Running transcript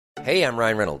Hey, I'm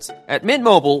Ryan Reynolds. At Mint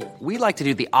Mobile, we like to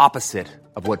do the opposite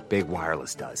of what Big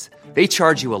Wireless does. They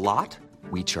charge you a lot,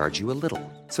 we charge you a little.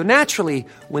 So naturally,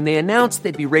 when they announced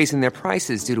they'd be raising their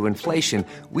prices due to inflation,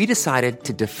 we decided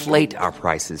to deflate our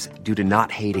prices due to not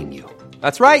hating you.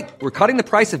 That's right. We're cutting the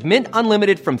price of Mint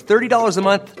Unlimited from $30 a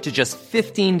month to just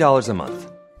 $15 a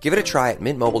month. Give it a try at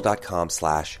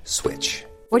mintmobile.com/switch.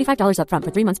 $45 up front for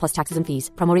 3 months plus taxes and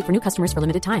fees. Promo rate for new customers for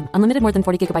limited time. Unlimited more than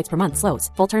 40 gigabytes per month. Slows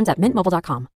full terms at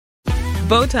mintmobile.com.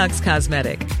 Botox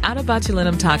Cosmetic, out of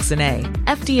botulinum toxin A,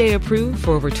 FDA approved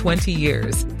for over 20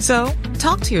 years. So,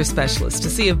 talk to your specialist to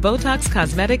see if Botox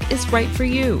Cosmetic is right for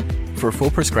you. For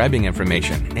full prescribing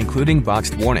information, including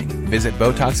boxed warning, visit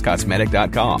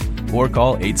BotoxCosmetic.com or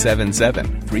call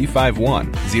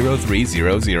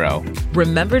 877-351-0300.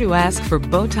 Remember to ask for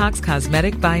Botox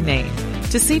Cosmetic by name.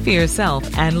 To see for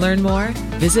yourself and learn more,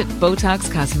 visit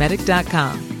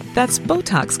BotoxCosmetic.com. That's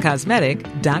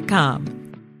BotoxCosmetic.com.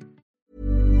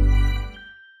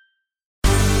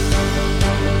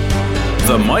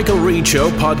 The Michael Reid Show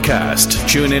podcast.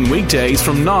 Tune in weekdays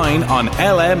from 9 on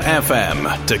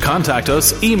LMFM. To contact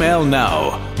us, email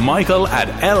now,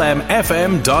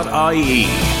 michael@lmfm.ie.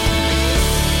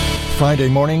 Friday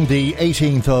morning, the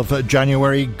 18th of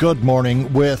January. Good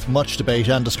morning, with much debate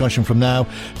and discussion from now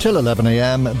till 11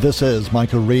 a.m. This is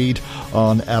Michael Reid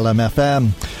on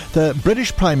LMFM. The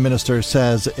British Prime Minister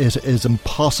says it is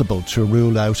impossible to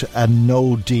rule out a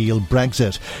no-deal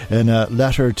Brexit. In a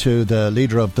letter to the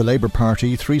leader of the Labour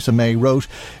Party, Theresa May wrote,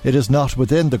 "It is not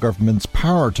within the government's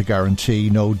power to guarantee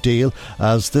no deal,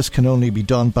 as this can only be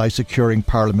done by securing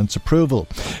Parliament's approval."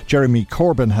 Jeremy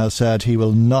Corbyn has said he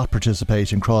will not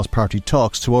participate in cross-party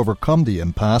talks to overcome the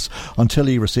impasse until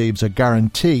he receives a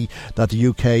guarantee that the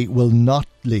UK will not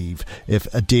leave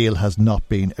if a deal has not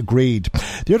been agreed.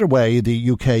 The other way the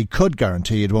UK could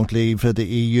guarantee it won't leave the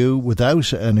EU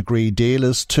without an agreed deal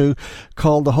is to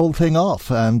call the whole thing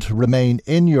off and remain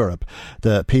in Europe.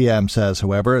 The PM says,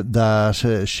 however, that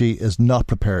she is not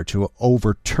prepared to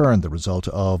overturn the result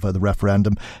of the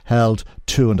referendum held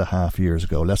 2.5 years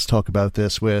ago. Let's talk about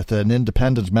this with an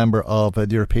independent member of the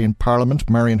European Parliament,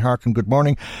 Marian Harkin. Good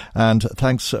morning and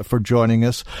thanks for joining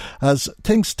us. As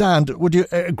things stand, would you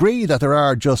agree that there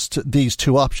are just these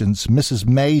two options, Mrs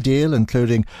May deal,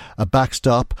 including a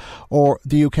backstop, or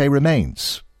the UK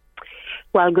remains?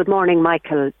 Well, good morning,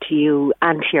 Michael, to you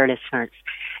and to your listeners.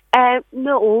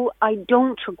 No, I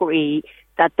don't agree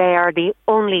that they are the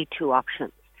only two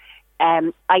options.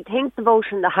 I think the vote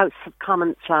in the House of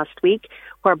Commons last week,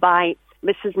 whereby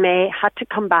Mrs May had to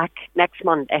come back next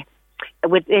Monday,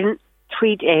 within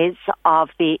 3 days of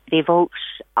the vote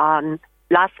on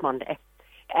last Monday,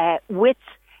 with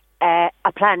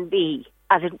a plan B,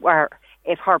 as it were,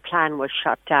 if her plan was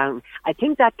shut down. I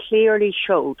think that clearly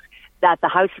showed that the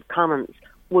House of Commons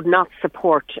would not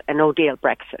support a no-deal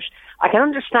Brexit. I can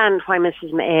understand why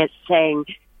Mrs May is saying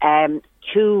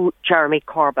to Jeremy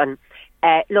Corbyn,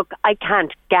 look, I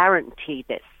can't guarantee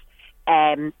this,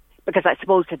 because I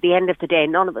suppose at the end of the day,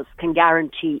 none of us can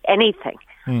guarantee anything.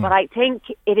 But I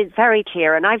think it is very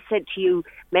clear, and I've said to you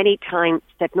many times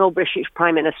that no British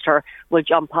Prime Minister will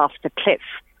jump off the cliff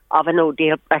of a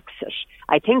no-deal Brexit.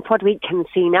 I think what we can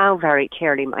see now very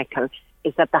clearly, Michael,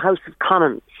 is that the House of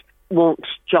Commons won't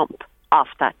jump off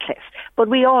that cliff. But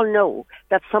we all know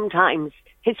that sometimes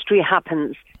history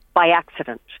happens by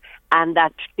accident and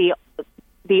that the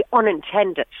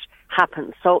unintended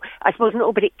happens. So I suppose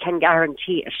nobody can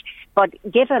guarantee it. But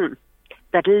given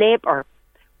that Labour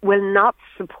will not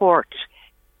support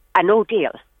a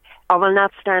no-deal or will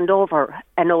not stand over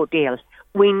a no-deal,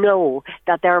 we know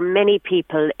that there are many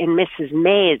people in Mrs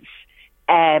May's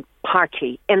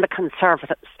party, in the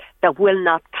Conservatives, that will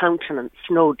not countenance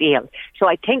no deal. So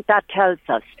I think that tells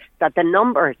us that the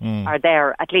numbers are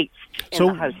there, at least, in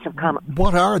the House of Commons.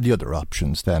 What are the other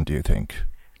options then, do you think?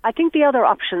 I think the other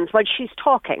options, well, she's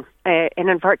talking, in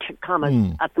inverted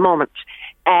commas, at the moment,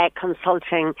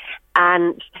 consulting,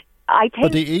 and I think...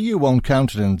 But the EU won't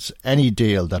countenance any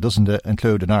deal that doesn't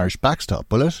include an Irish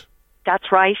backstop, will it?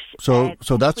 That's right. So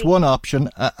that's one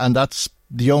option, and that's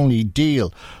the only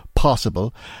deal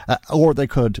possible, or they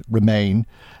could remain.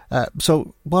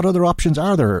 So what other options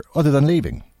are there other than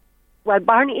leaving? Well,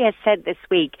 Barnier has said this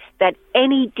week that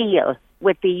any deal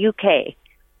with the UK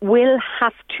will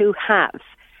have to have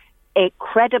a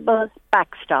credible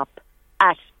backstop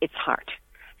at its heart.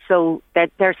 So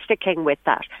that they're sticking with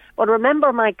that. But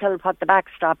remember, Michael, what the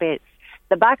backstop is.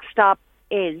 The backstop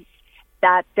is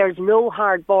that there's no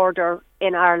hard border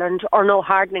in Ireland, or no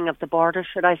hardening of the border,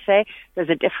 should I say. There's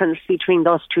a difference between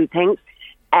those two things.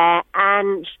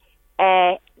 And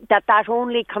that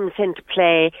only comes into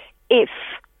play if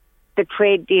the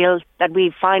trade deal that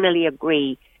we finally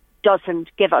agree doesn't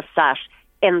give us that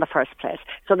in the first place.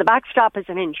 So the backstop is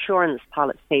an insurance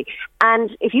policy.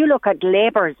 And if you look at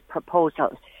Labour's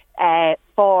proposal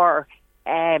for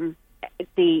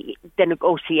the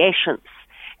negotiations,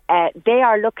 they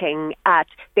are looking at,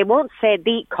 they won't say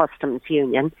the customs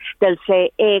union, they'll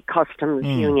say a customs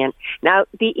union. Now,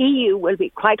 the EU will be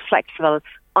quite flexible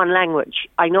on language,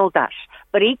 I know that.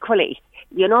 But equally,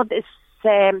 you know, this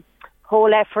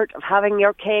whole effort of having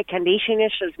your cake and eating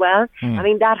it as well, I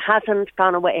mean, that hasn't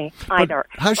gone away either.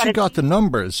 But how she got the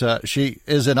numbers? She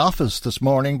is in office this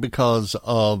morning because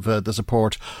of the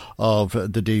support of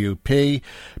the DUP,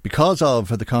 because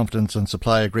of the confidence and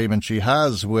supply agreement she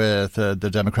has with the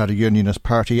Democratic Unionist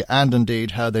Party, and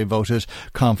indeed how they voted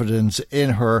confidence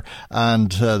in her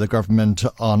and the government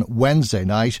on Wednesday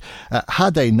night.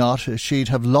 Had they not, she'd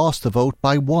have lost the vote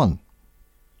by 1.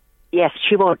 Yes,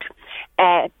 she would.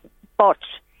 But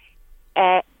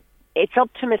it's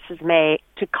up to Mrs May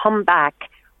to come back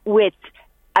with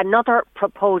another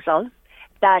proposal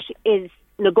that is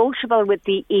negotiable with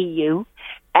the EU,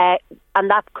 and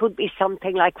that could be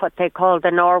something like what they call the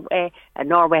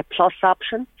Norway Plus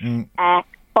option,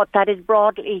 but that is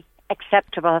broadly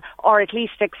acceptable, or at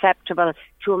least acceptable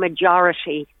to a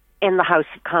majority in the House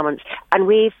of Commons. And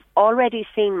we've already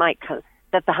seen, Michael,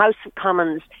 that the House of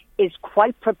Commons is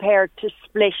quite prepared to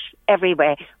split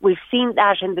everywhere. We've seen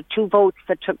that in the 2 votes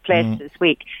that took place this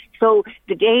week. So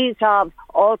the days of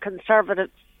all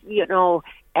Conservatives, you know,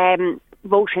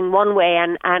 voting one way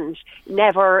and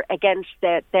never against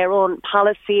their own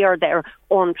policy or their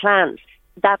own plans,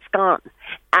 that's gone.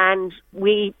 And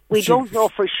we don't know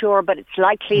for sure, but it's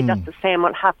likely that the same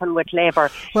will happen with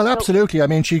Labour. Well, absolutely. I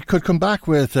mean, she could come back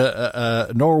with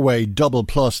Norway double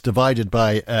plus divided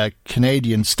by a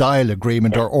Canadian style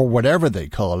agreement or whatever they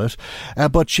call it.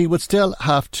 But she would still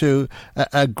have to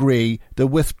agree the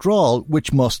withdrawal,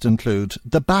 which must include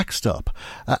the backstop.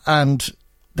 And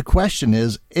the question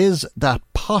is that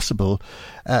possible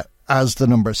as the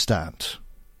numbers stand?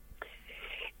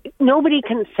 Nobody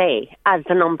can say as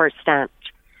the numbers stand.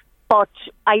 But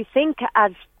I think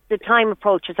as the time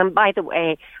approaches, and by the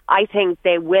way, I think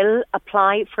they will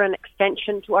apply for an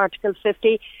extension to Article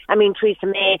 50. I mean, Theresa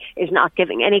May is not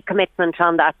giving any commitment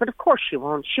on that, but of course she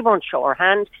won't. She won't show her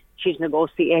hand. She's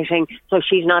negotiating, so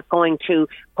she's not going to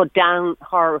put down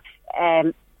her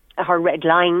red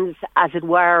lines, as it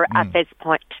were, at this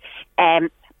point.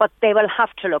 But they will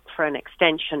have to look for an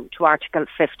extension to Article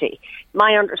 50.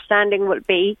 My understanding will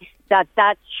be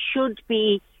that should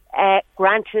be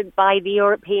granted by the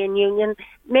European Union.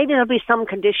 Maybe there'll be some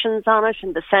conditions on it,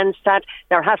 in the sense that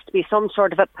there has to be some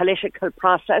sort of a political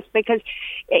process, because,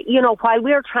 you know, while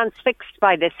we're transfixed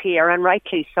by this here, and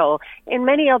rightly so, in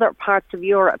many other parts of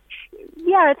Europe,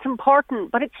 yeah, it's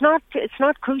important, but it's not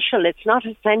crucial, it's not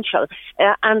essential.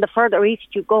 And the further east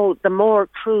you go, the more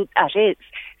true that is.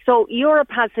 So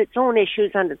Europe has its own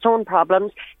issues and its own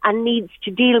problems and needs to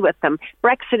deal with them.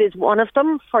 Brexit is one of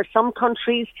them. For some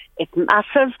countries, it's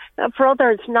massive. For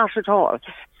others, not at all.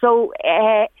 So,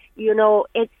 you know,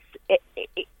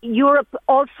 Europe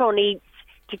also needs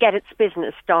to get its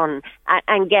business done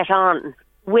and get on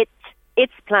with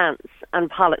its plans and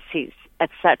policies,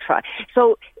 etc.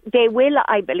 So they will,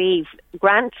 I believe,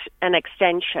 grant an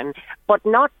extension, but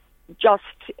not just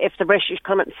if the British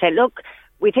come and say, look,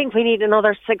 we think we need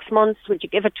another 6 months, would you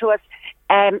give it to us?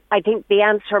 I think the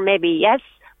answer may be yes,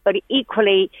 but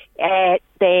equally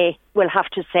they will have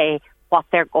to say what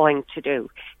they're going to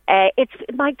do.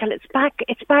 Michael, it's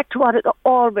back to what it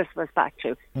always was back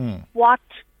to. What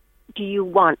do you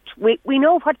want? We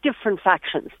know what different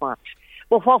factions want,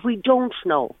 but what we don't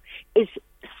know is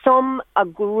some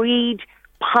agreed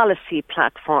policy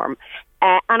platform.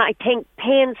 And I think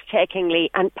painstakingly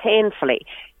and painfully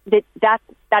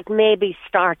that may be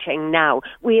starting now.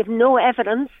 We have no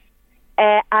evidence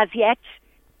as yet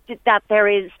that there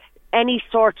is any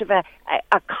sort of a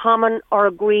common or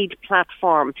agreed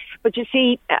platform. But you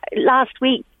see, last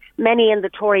week, many in the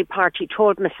Tory party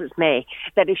told Mrs May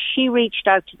that if she reached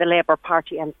out to the Labour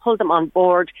Party and pulled them on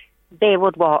board, they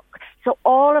would walk. So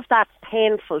all of that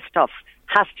painful stuff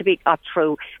has to be got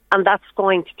through, and that's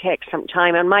going to take some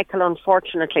time. And Michael,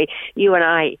 unfortunately, you and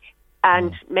I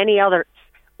and many others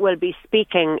will be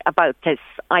speaking about this,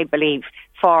 I believe,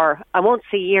 for, I won't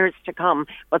say years to come,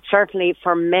 but certainly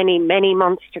for many, many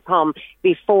months to come,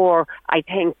 before I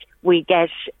think we get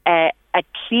a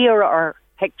clearer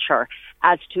picture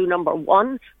as to, number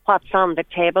one, what's on the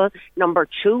table, number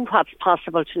two, what's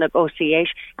possible to negotiate,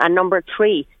 and number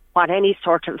three, what any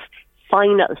sort of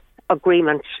final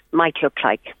agreement might look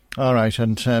like. All right,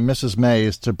 and Mrs May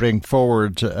is to bring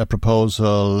forward a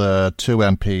proposal to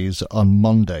MPs on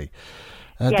Monday.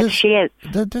 Yes, she is.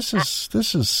 This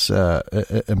is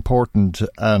important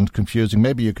and confusing.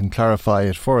 Maybe you can clarify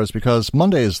it for us, because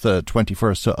Monday is the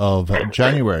 21st of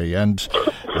January, and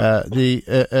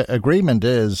the agreement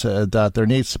is that there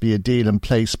needs to be a deal in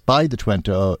place by the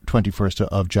 21st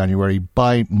of January,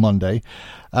 by Monday.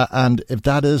 And if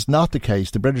that is not the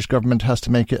case, the British government has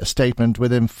to make a statement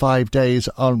within 5 days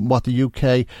on what the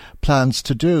UK plans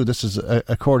to do. This is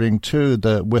according to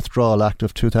the Withdrawal Act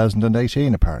of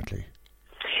 2018, apparently.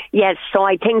 Yes, so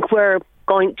I think we're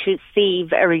going to see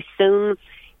very soon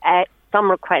some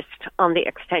request on the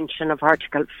extension of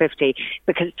Article 50,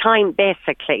 because time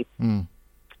basically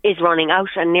is running out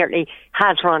and nearly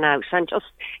has run out. And just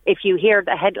if you hear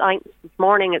the headlines this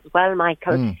morning as well,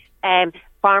 Michael,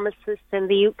 pharmacists in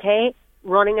the UK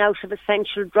running out of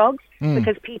essential drugs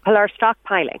because people are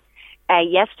stockpiling.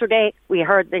 Yesterday we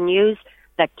heard the news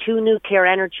that 2 nuclear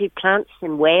energy plants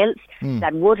in Wales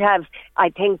that would have, I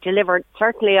think, delivered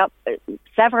certainly up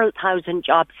several thousand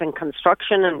jobs in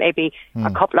construction and maybe a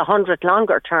couple of hundred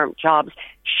longer-term jobs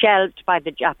shelved by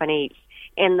the Japanese.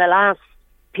 In the last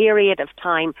period of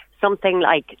time, something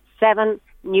like 7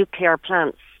 nuclear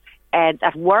plants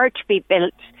that were to be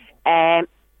built,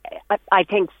 I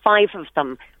think 5 of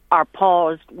them are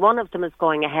paused. One of them is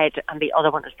going ahead and the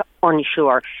other one is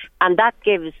unsure. And that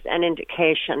gives an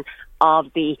indication of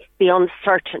the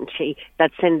uncertainty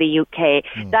that's in the UK.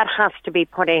 That has to be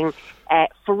putting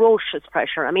ferocious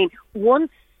pressure. I mean, once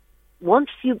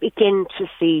you begin to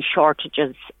see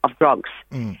shortages of drugs,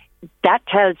 that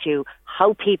tells you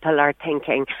how people are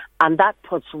thinking, and that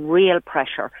puts real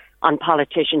pressure on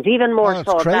politicians, even more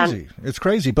so than... It's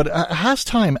crazy, but has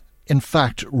time in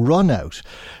fact run out?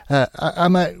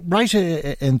 Am I right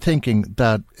in thinking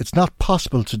that it's not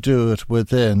possible to do it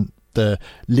within the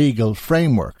legal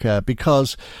framework,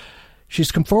 because she's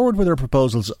come forward with her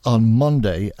proposals on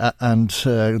Monday, and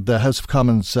the House of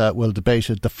Commons will debate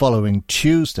it the following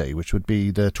Tuesday, which would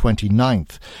be the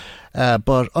 29th.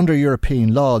 But under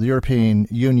European law, the European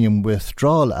Union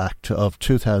Withdrawal Act of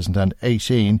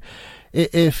 2018,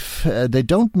 if they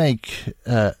don't make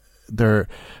their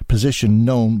position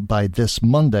known by this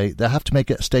Monday, they have to make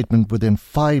a statement within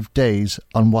 5 days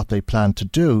on what they plan to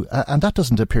do, and that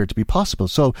doesn't appear to be possible.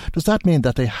 So does that mean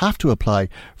that they have to apply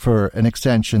for an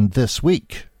extension this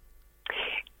week?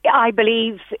 I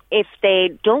believe if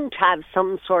they don't have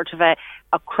some sort of a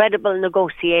credible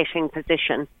negotiating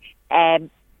position,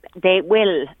 they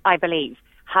will, I believe,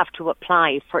 have to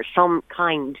apply for some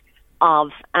kind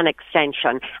of an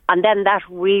extension, and then that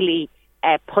really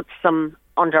puts them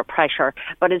under pressure.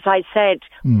 But as I said,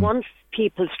 once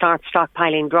people start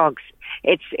stockpiling drugs,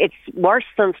 it's worse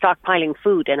than stockpiling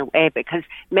food in a way, because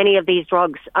many of these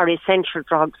drugs are essential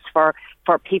drugs for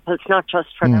people. It's not just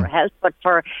for their health, but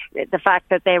for the fact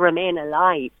that they remain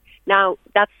alive. Now,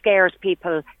 that scares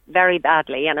people very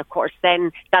badly, and of course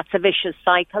then that's a vicious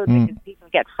cycle, because people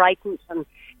get frightened and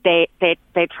they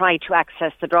try to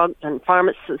access the drugs, and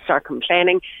pharmacists are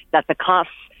complaining that the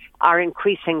costs are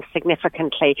increasing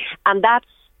significantly. And that's,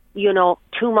 2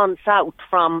 months out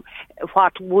from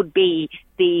what would be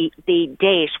the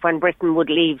date when Britain would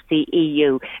leave the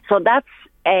EU. So that's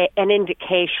an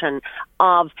indication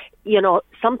of,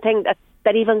 something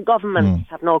that even governments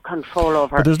have no control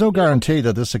over. But there's no guarantee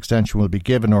that this extension will be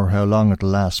given or how long it'll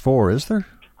last for, is there?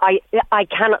 I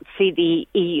cannot see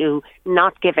the EU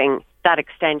not giving that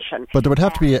extension. But there would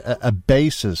have to be a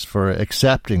basis for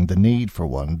accepting the need for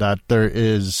one, that there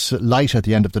is light at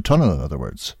the end of the tunnel, in other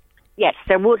words. Yes,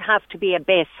 there would have to be a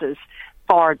basis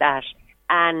for that.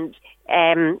 And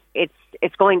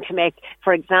it's going to make,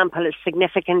 for example, a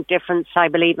significant difference, I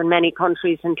believe, in many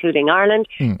countries, including Ireland,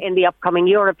 in the upcoming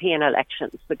European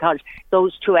elections, because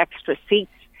those 2 extra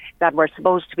seats that were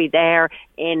supposed to be there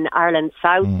in Ireland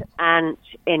South and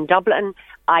in Dublin,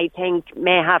 I think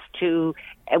may have to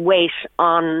wait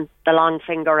on the long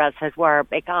finger, as it were,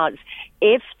 because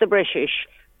if the British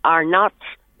are not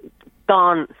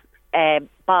gone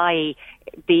by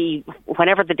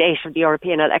whenever the date of the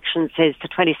European elections is, the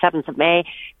 27th of May,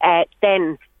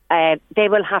 then they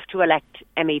will have to elect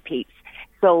MEPs.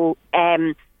 So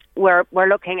we're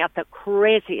looking at the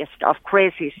craziest of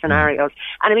crazy scenarios.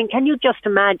 And I mean, can you just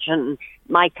imagine,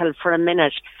 Michael, for a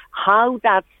minute, how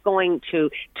that's going to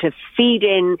feed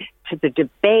in to the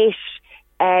debate,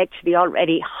 to the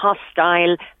already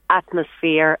hostile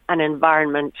atmosphere and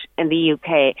environment in the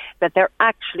UK, that they're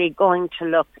actually going to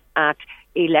look at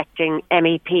electing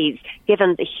MEPs,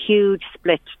 given the huge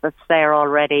split that's there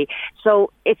already.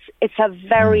 So it's a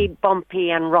very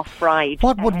bumpy and rough ride.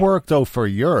 What would work, though, for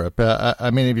Europe?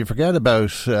 I mean, if you forget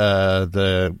about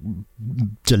the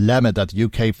dilemma that the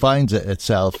UK finds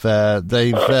itself,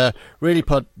 they've really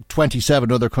put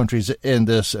 27 other countries in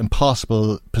this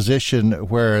impossible position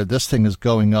where this thing is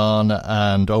going on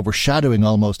and overshadowing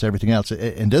almost everything else.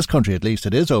 In this country, at least,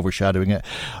 it is overshadowing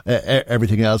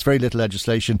everything else. Very little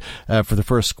legislation for the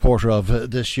first quarter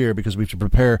of this year because we have to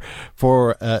prepare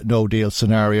for a no-deal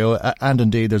scenario. And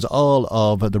indeed, there's all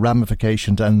of the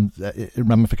ramifications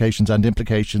and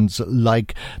implications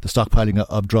like the stockpiling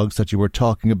of drugs that you were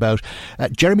talking about.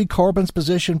 Jeremy Corbyn's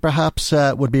position perhaps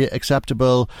would be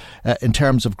acceptable in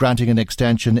terms of granting an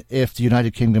extension if the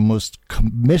United Kingdom was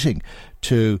committing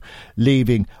to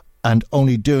leaving and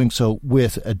only doing so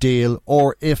with a deal,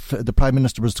 or if the Prime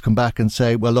Minister was to come back and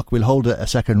say, well, look, we'll hold a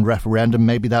second referendum,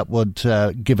 maybe that would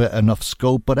give it enough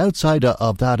scope. But outside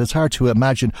of that, it's hard to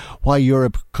imagine why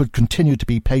Europe could continue to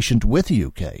be patient with the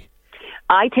UK.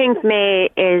 I think May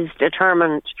is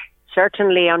determined,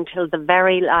 certainly until the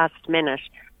very last minute,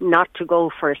 not to go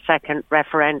for a second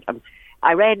referendum.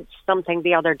 I read something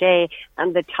the other day,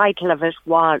 and the title of it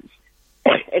was,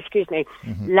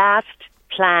 Last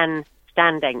Plan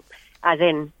Standing, as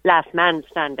in last man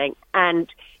standing. And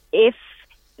if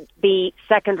the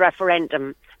second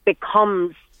referendum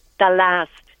becomes the last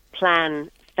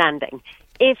plan standing,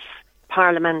 if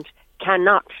Parliament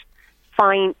cannot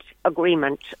find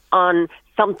agreement on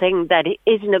something that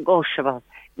is negotiable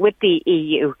with the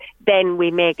EU, then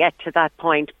we may get to that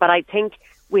point. But I think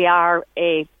we are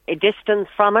a distance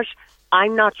from it.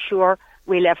 I'm not sure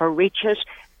we'll ever reach it.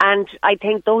 And I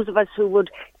think those of us who would,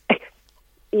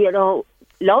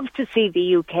 love to see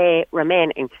the UK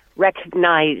remaining,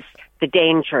 recognise the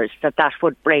dangers that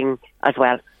would bring as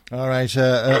well. All right,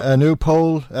 a new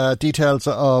poll, details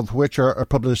of which are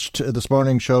published this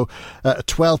morning, show a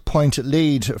 12-point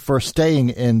lead for staying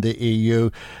in the EU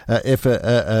if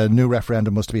a new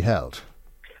referendum was to be held.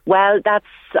 Well,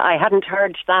 I hadn't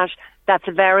heard that. That's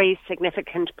a very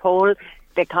significant poll,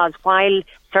 because while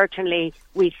certainly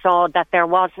we saw that there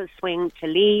was a swing to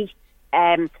leave,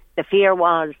 the fear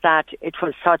was that it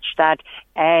was such that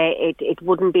it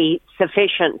wouldn't be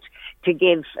sufficient to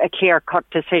give a clear-cut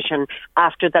decision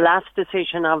after the last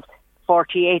decision of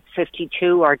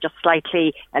 48-52, or just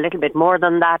slightly a little bit more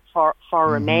than that for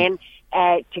Remain.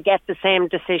 To get the same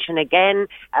decision again,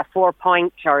 a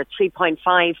 4-point or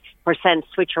 3.5%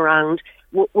 switch around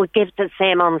would give the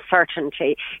same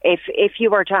uncertainty. If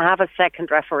you were to have a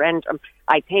second referendum,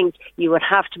 I think you would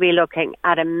have to be looking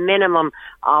at a minimum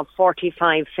of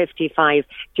 45-55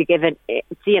 to give it,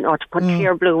 to put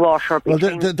clear blue water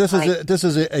between. Well, this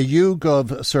is a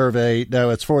YouGov survey. Now,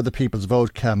 it's for the People's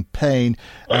Vote campaign,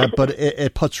 but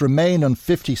it puts Remain on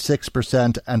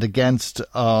 56% and Against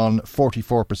on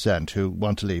 44%, who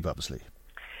want to leave, obviously.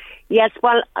 Yes,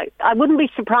 well, I wouldn't be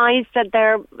surprised that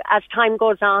there, as time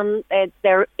goes on,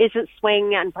 there is a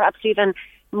swing, and perhaps even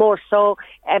more so,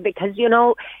 because,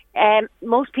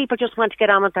 most people just want to get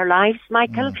on with their lives,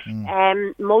 Michael.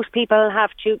 Most people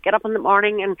have to get up in the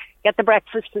morning and get the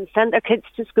breakfast and send their kids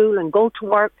to school and go to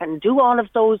work and do all of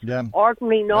those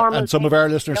ordinary, normal and some of our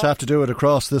listeners have to do it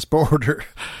across this border,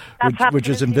 which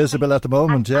is invisible at the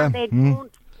moment. And they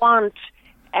don't want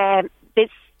this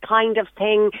kind of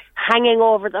thing hanging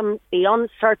over them, the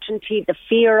uncertainty, the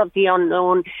fear of the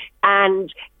unknown.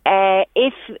 And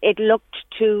if it looked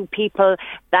to people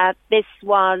that this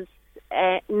was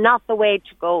not the way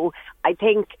to go, I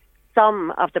think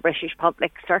some of the British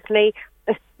public, certainly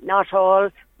not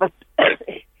all, but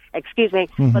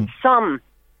but some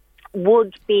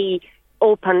would be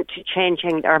open to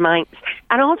changing their minds.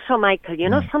 And also, Michael,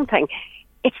 something,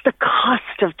 it's the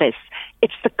cost of this.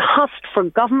 It's the cost for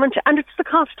government, and it's the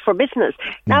cost for business.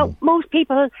 Now, most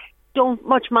people don't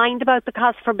much mind about the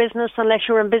cost for business unless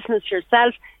you're in business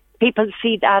yourself. People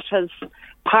see that as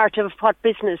part of what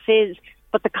business is.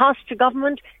 But the cost to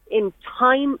government in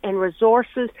time and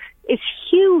resources is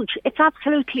huge. It's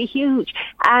absolutely huge.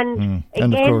 And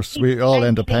of course, we all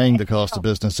end up paying the cost of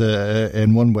business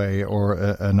in one way or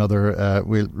another.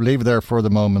 We'll leave it there for the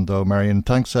moment, though, Marion.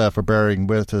 Thanks for bearing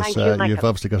with us. You've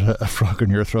obviously got a frog in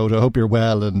your throat. I hope you're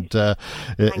well. And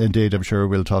indeed, I'm sure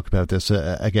we'll talk about this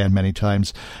again many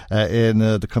times in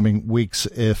the coming weeks,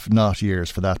 if not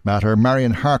years, for that matter.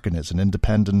 Marion Harkin is an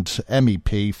independent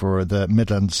MEP for the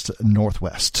Midlands North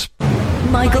West.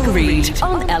 Michael Reid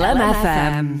on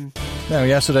LMFM. Now,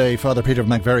 yesterday, Father Peter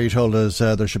McVerry told us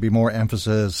there should be more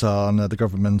emphasis on the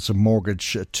government's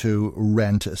mortgage to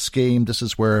rent scheme. This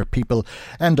is where people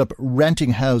end up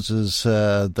renting houses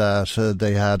that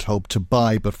they had hoped to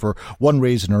buy, but for one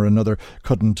reason or another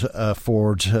couldn't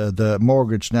afford the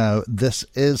mortgage. Now, this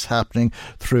is happening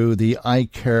through the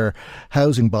iCare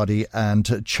housing body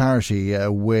and charity,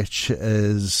 which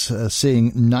is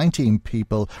seeing 19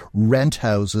 people rent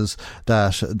houses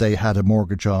that they had a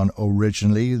mortgage on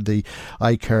originally. The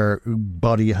iCare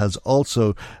body has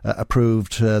also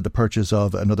approved the purchase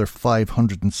of another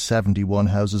 571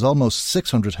 houses, almost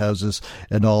 600 houses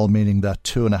in all, meaning that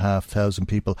 2,500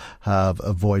 people have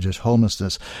avoided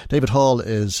homelessness. David Hall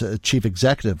is Chief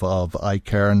Executive of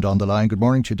iCare and on the line. Good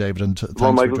morning to you, David, and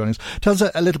thanks for joining us. Tell us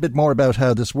a little bit more about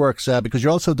how this works, because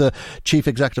you're also the Chief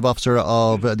Executive Officer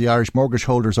of the Irish Mortgage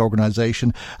Holders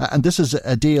Organisation, and this is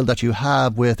a deal that you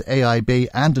have with AIB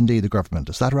and indeed the government.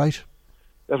 Is that right?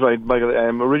 That's right, Michael.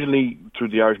 Originally, through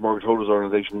the Irish Mortgage Holders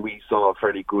Organisation, we saw a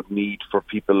fairly good need for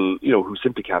people, who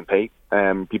simply can't pay,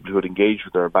 people who had engaged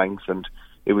with their banks, and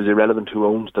it was irrelevant who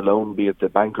owned the loan, be it the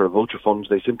bank or a vulture fund.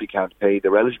 They simply can't pay. They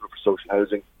were eligible for social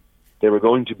housing. They were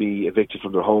going to be evicted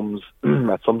from their homes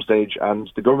at some stage, and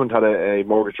the government had a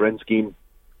mortgage rent scheme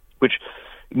which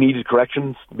needed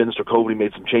corrections. Minister Coveney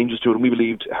made some changes to it, and we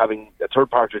believed having a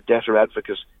third-party debtor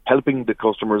advocate helping the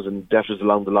customers and debtors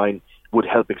along the line would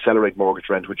help accelerate mortgage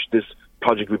rent, which this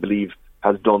project, we believe,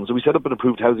 has done. So we set up an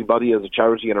approved housing body as a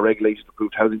charity and a regulated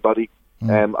approved housing body.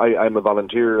 I'm a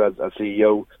volunteer as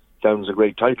CEO. Sounds a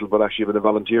great title, but actually I've been a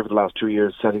volunteer for the last 2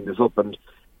 years setting this up,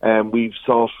 and we've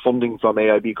sought funding from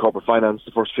AIB Corporate Finance.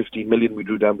 The first 15 million we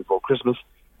drew down before Christmas,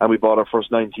 and we bought our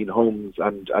first 19 homes,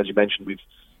 and as you mentioned, we've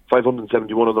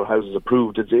 571 other houses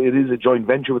approved. It is a joint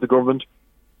venture with the government.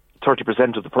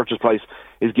 30% of the purchase price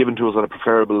is given to us on a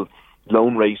preferable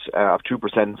loan rate of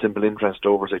 2% simple interest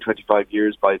over, say, 25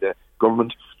 years by the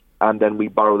government, and then we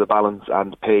borrow the balance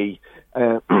and pay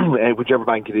whichever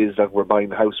bank it is that we're buying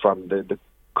the house from. The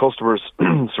customers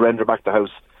surrender back the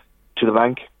house to the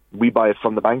bank. We buy it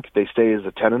from the bank. They stay as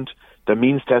a tenant. They're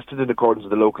means tested in accordance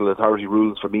with the local authority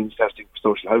rules for means testing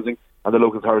for social housing, and the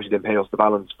local authority then pay us the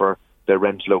balance for their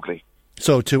rent locally.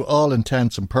 So to all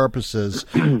intents and purposes,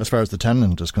 as far as the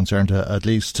tenant is concerned, at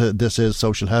least, this is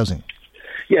social housing.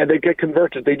 Yeah, they get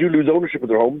converted. They do lose ownership of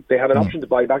their home. They have an option to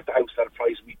buy back the house at a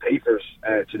price we pay for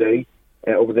it today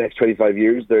over the next 25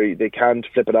 years. They can't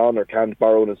flip it on or can't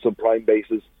borrow on a subprime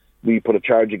basis. We put a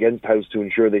charge against the house to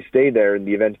ensure they stay there in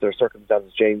the event their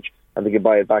circumstances change and they can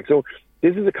buy it back. So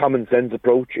this is a common sense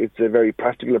approach. It's a very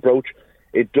practical approach.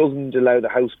 It doesn't allow the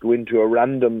house go into a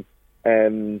random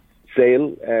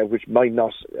sale, which might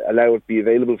not allow it to be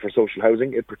available for social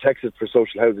housing. It protects it for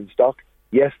social housing stock.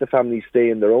 Yes, the families stay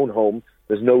in their own home.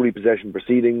 There's no repossession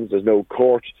proceedings. There's no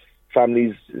court.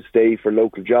 Families stay for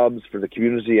local jobs, for the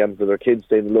community, and for their kids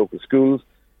stay in the local schools.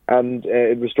 And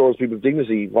it restores people's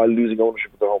dignity while losing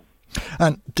ownership of their home.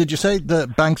 And did you say the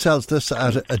bank sells this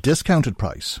at a discounted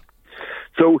price?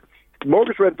 So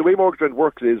mortgage rent, the way mortgage rent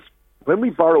works is when we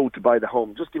borrow to buy the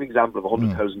home, just give an example of a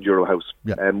 €100,000 house,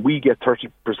 and we get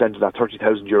 30% of that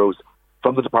 €30,000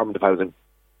 from the Department of Housing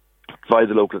via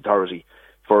the local authority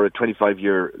for a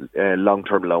 25-year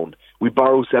long-term loan. We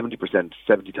borrow 70%,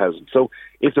 70,000. So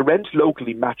if the rent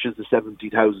locally matches the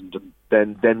 70,000,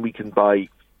 then we can buy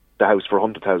the house for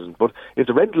 100,000. But if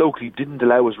the rent locally didn't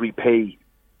allow us repay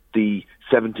the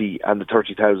 70 and the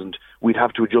 30,000, we'd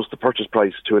have to adjust the purchase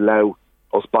price to allow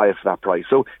us buy it for that price.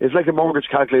 So it's like a mortgage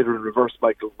calculator in reverse,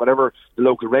 Michael. Whatever the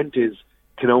local rent is,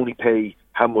 can only pay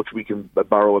how much we can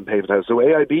borrow and pay for the house. So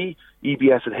AIB,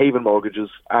 EBS and Haven Mortgages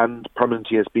and Permanent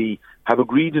TSB have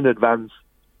agreed in advance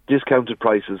discounted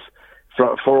prices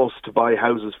for us to buy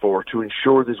houses for, to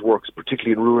ensure this works,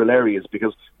 particularly in rural areas,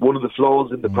 because one of the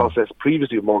flaws in the process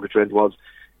previously of mortgage rent was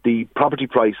the property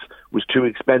price was too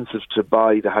expensive to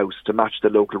buy the house to match the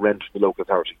local rent from the local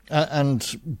authority.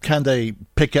 And can they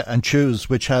pick and choose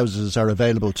which houses are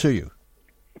available to you?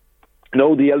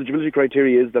 No, the eligibility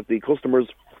criteria is that the customers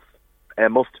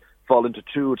must fall into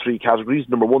 2 or 3 categories.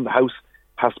 Number one, the house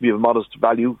has to be of a modest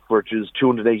value, which is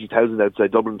 280,000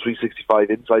 outside Dublin, 365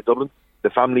 inside Dublin. The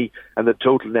family and the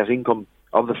total net income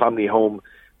of the family home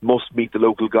must meet the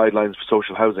local guidelines for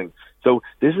social housing. So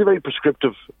this is a very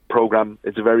prescriptive programme.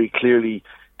 It's a very clearly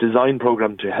designed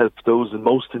programme to help those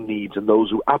most in need and those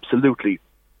who absolutely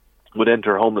would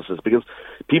enter homelessness, because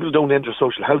people don't enter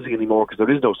social housing anymore because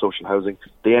there is no social housing.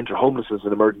 They enter homelessness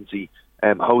and emergency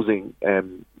housing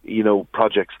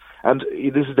projects. And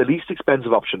this is the least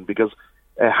expensive option because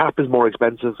HAP is more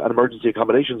expensive and emergency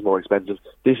accommodation is more expensive.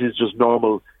 This is just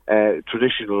normal,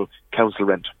 traditional council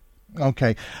rent.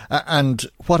 Okay. And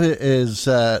what is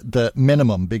the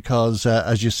minimum? Because,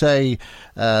 as you say,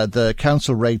 the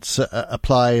council rates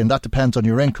apply, and that depends on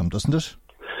your income, doesn't it?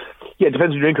 Yeah, it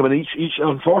depends on your income, and each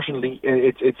unfortunately,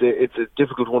 it's a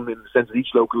difficult one in the sense that each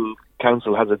local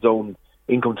council has its own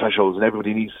income thresholds, and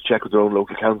everybody needs to check with their own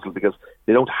local council because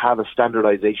they don't have a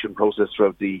standardisation process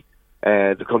throughout the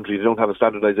country. They don't have a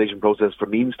standardisation process for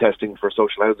means testing for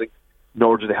social housing,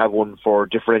 nor do they have one for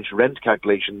differential rent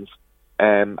calculations,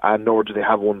 and nor do they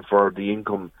have one for the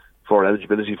income for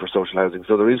eligibility for social housing.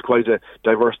 So there is quite a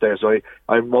diverse there. So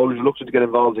I'm always reluctant to get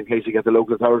involved in case you get the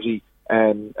local authority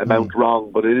amount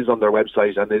wrong, but it is on their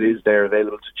website and it is there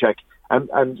available to check. And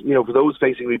for those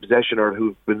facing repossession or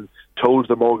who've been told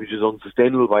the mortgage is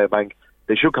unsustainable by a bank,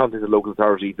 they should contact the local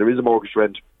authority. There is a mortgage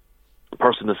rent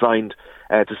person assigned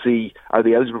to see are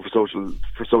they eligible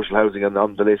for social housing and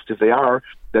on the list. If they are,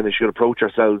 then they should approach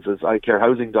ourselves as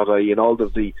icarehousing.ie, and all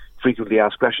of the frequently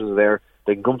asked questions are there.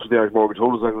 They can come to the Irish Mortgage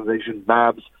Holders Organisation,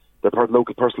 MABS, the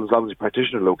local personal insolvency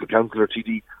practitioner, local councillor,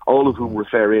 TD, all of whom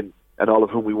refer in and all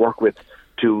of whom we work with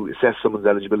to assess someone's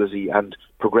eligibility and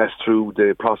progress through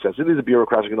the process. It is a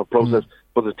bureaucratic enough process,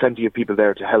 but there's plenty of people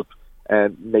there to help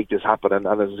make this happen. And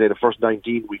as I say, the first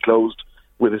 19 we closed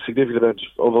with a significant amount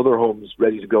of other homes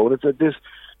ready to go. And this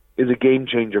is a game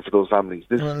changer for those families.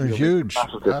 Huge,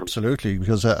 absolutely,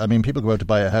 because people go out to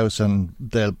buy a house and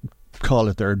they'll call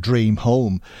it their dream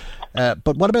home.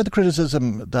 But what about the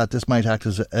criticism that this might act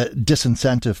as a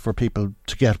disincentive for people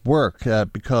to get work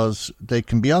because they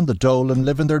can be on the dole and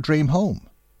live in their dream home?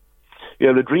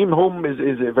 Yeah, the dream home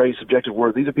is a very subjective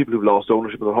word. These are people who've lost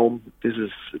ownership of their home. This is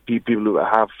people who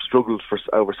have struggled for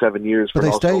over 7 years.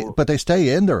 But they stay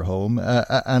in their home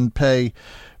and pay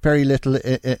very little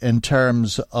in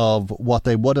terms of what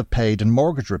they would have paid in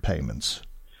mortgage repayments.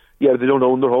 Yeah, they don't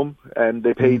own their home, and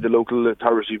they pay the local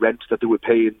authority rent that they would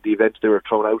pay in the event they were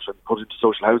thrown out and put into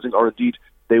social housing, or indeed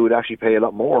they would actually pay a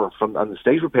lot more, and the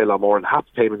state would pay a lot more, and half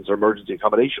payments are emergency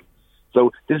accommodation.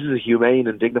 So this is a humane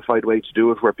and dignified way to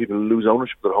do it, where people lose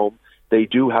ownership of their home. They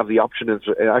do have the option.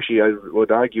 Actually, I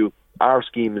would argue our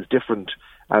scheme is different,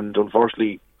 and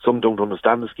unfortunately, some don't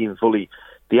understand the scheme fully.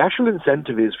 The actual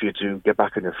incentive is for you to get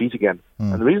back on your feet again.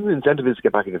 And the reason the incentive is to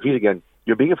get back on your feet again,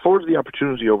 you're being afforded the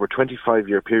opportunity over a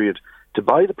 25-year period to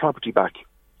buy the property back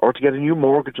or to get a new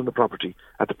mortgage on the property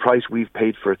at the price we've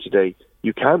paid for it today.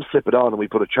 You can't flip it on, and we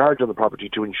put a charge on the property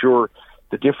to ensure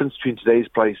the difference between today's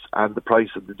price and the price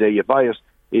of the day you buy it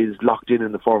is locked in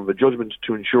the form of a judgment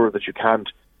to ensure that you can't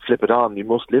flip it on. You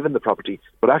must live in the property.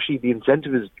 But actually the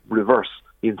incentive is reverse.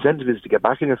 The incentive is to get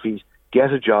back on your feet,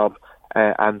 get a job,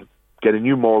 and get a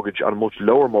new mortgage on a much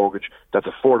lower mortgage that's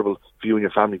affordable for you and your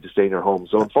family to stay in your home.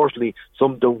 So unfortunately,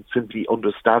 some don't simply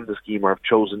understand the scheme or have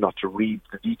chosen not to read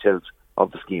the details of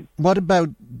the scheme. What about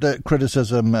the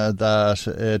criticism that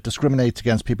it discriminates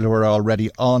against people who are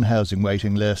already on housing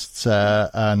waiting lists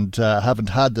and haven't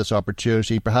had this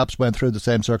opportunity, perhaps went through the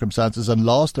same circumstances and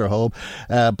lost their home,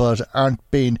 but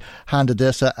aren't being handed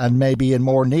this and maybe in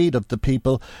more need of the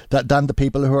people than the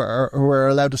people who are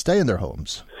allowed to stay in their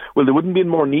homes? Well, they wouldn't be in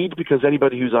more need because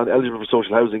anybody who's eligible for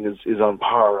social housing is on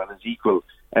par and is equal.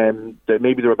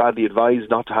 Maybe they were badly advised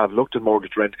not to have looked at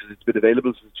mortgage rent because it's been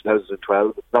available since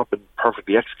 2012. It's not been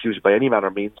perfectly executed by any manner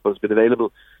of means, but it's been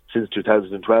available since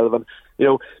 2012. And,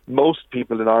 most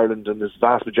people in Ireland, and this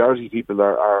vast majority of people,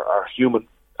 are human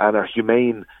and are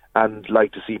humane and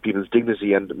like to see people's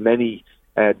dignity, and many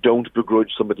don't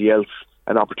begrudge somebody else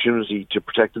an opportunity to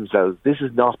protect themselves. This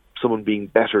is not someone being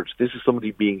bettered. This is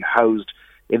somebody being housed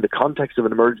in the context of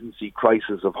an emergency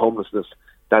crisis of homelessness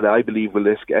that I believe will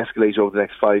escalate over the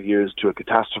next 5 years to a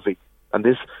catastrophe. And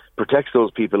this protects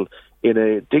those people in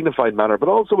a dignified manner, but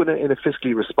also in a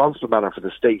fiscally responsible manner for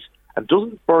the state, and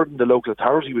doesn't burden the local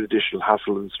authority with additional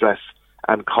hassle and stress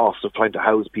and costs of trying to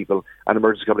house people and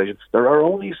emergency accommodation. There are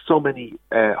only so many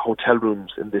hotel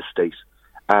rooms in this state,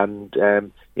 and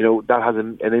that has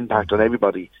an impact on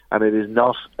everybody, and it is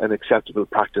not an acceptable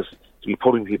practice to be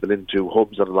putting people into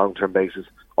hubs on a long-term basis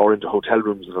or into hotel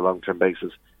rooms on a long-term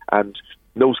basis. And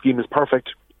no scheme is perfect,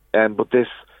 but this,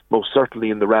 most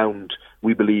certainly in the round,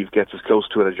 we believe gets as close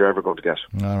to it as you're ever going to get.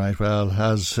 All right, well,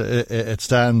 as it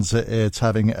stands, it's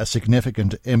having a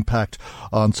significant impact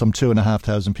on some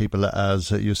 2,500 people,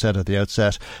 as you said at the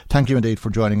outset. Thank you indeed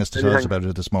for joining us to tell us about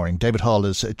it this morning. David Hall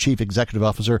is Chief Executive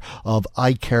Officer of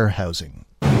iCare Housing.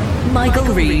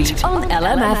 Michael Reid on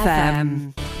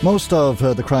LMFM. Most of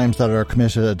the crimes that are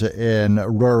committed in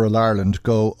rural Ireland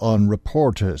go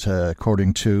unreported,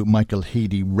 according to Michael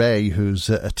Healy-Rae, who's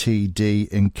a TD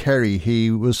in Kerry. He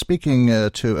was speaking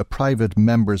to a private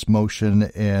member's motion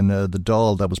in the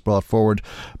Dáil that was brought forward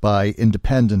by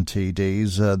independent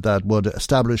TDs that would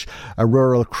establish a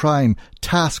rural crime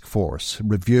task force,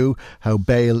 review how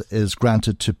bail is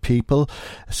granted to people,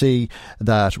 see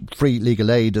that free legal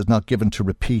aid is not given to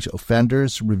repeat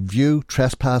offenders, review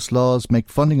trespass laws, make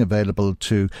funding available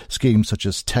to schemes such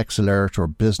as Text Alert or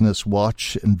Business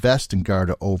Watch, invest in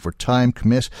Garda over time,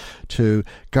 commit to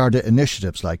Garda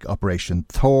initiatives like Operation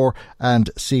Thor, and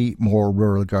see more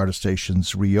rural Garda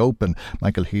stations reopen.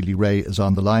 Michael Healy-Rae is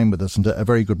on the line with us, and a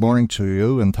very good morning to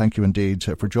you, and thank you indeed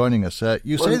for joining us.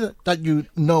 You say that you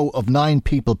know of 9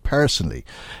 people personally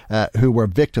who were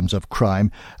victims of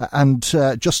crime, and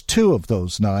just 2 of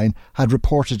those 9 had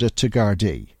reported it to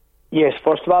Gardaí. Yes,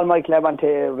 first of all, Michael, I want to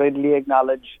readily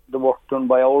acknowledge the work done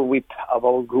by our whip of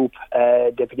our group,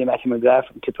 Deputy Matthew McGrath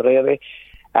from Tipperary,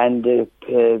 and the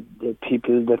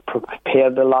people that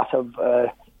prepared a lot of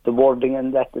the wording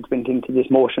and that went into this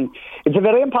motion. It's a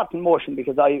very important motion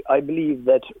because I believe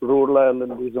that rural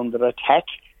Ireland is under attack.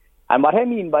 And what I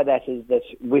mean by that is that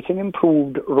with an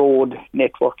improved road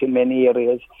network in many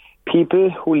areas, people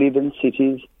who live in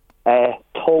cities,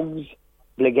 thugs,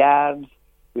 blackguards,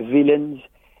 villains,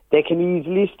 they can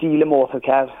easily steal a motor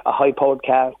car, a high-powered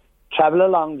car, travel a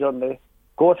long journey,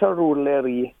 go to a rural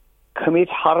area, commit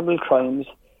horrible crimes,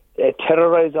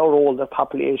 terrorise our older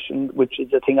population, which is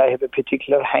a thing I have a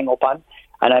particular hang-up on.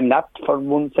 And I'm not for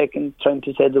 1 second trying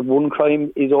to say that one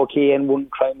crime is okay and one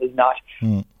crime is not.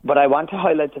 But I want to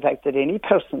highlight the fact that any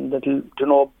person that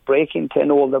will, break into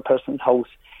an older person's house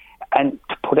and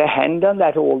put a hand on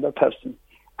that older person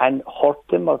and hurt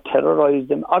them or terrorise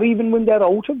them, or even when they're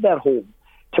out of their home,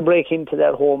 to break into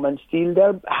their home and steal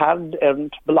their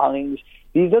hard-earned belongings.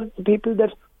 These are the people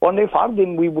that, one day for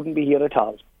them, we wouldn't be here at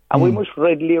all. And we must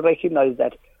readily recognise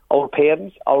that our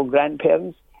parents, our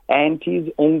grandparents,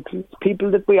 aunties, uncles,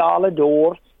 people that we all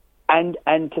adore, and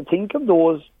to think of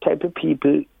those type of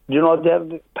people,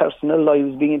 their personal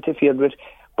lives being interfered with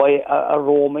by a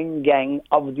roaming gang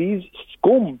of these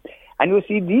scum. And you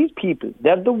see, these people,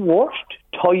 they're the worst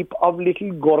type of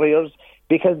little gurriers,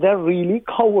 because they're really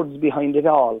cowards behind it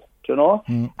all,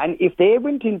 And if they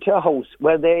went into a house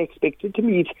where they expected to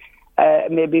meet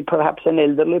maybe perhaps an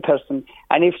elderly person,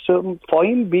 and if some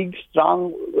fine, big,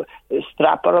 strong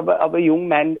strapper of a young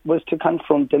man was to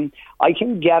confront them, I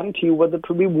can guarantee you whether it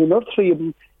would be 1 or 3 of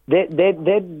them, they'd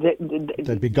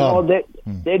be gone.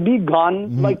 They'd be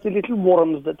gone like the little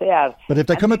worms that they are. But if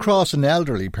they come across an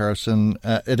elderly person,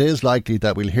 it is likely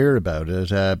that we'll hear about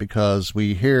it because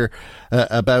we hear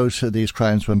about these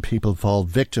crimes when people fall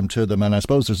victim to them. And I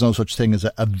suppose there's no such thing as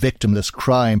a victimless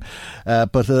crime.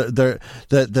 But the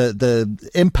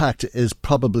impact is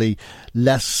probably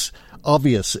less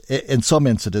obvious in some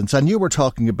incidents. And you were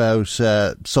talking about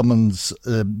someone's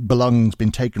belongings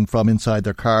being taken from inside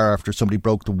their car after somebody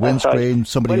broke the windscreen,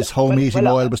 somebody's home heating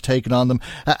oil was taken on them.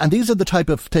 And these are the type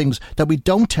of things that we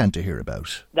don't tend to hear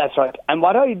about. That's right. And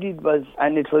what I did was,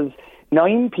 and it was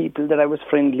 9 people that I was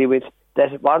friendly with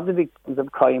that were the victims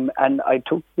of crime, and I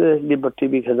took the liberty,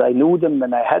 because I knew them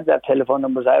and I had their telephone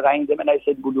numbers, I rang them and I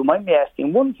said, would you mind me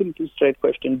asking one simple straight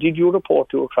question? Did you report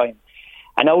to a crime?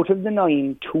 And out of the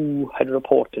 9, 2 had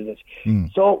reported it.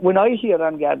 So when I hear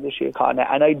on Garda Síochána,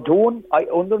 and I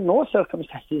under no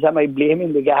circumstances am I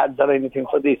blaming the guards or anything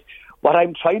for this. What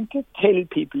I'm trying to tell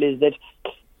people is that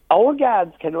our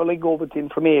guards can only go with the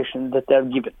information that they're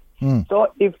given.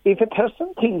 So if a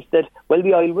person thinks that, well,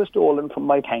 the oil was stolen from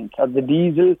my tank, or the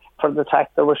diesel for the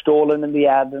tractor was stolen in the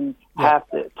yard and half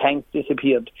the tank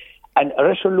disappeared, and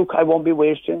Rachel, look, I won't be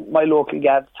wasting my local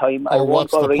guard's time. I won't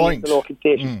go ring the local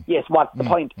station. Yes, what's the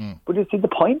point? But you see, the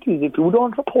point is, if you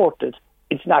don't report it,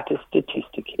 it's not a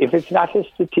statistic. If it's not a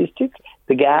statistic,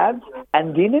 the guards,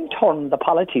 and then in turn the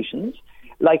politicians,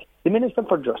 like the Minister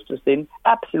for Justice, then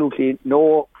absolutely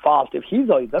no fault if he's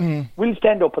either, will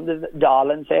stand up on the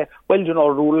Dáil and say, well,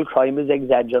 rural crime is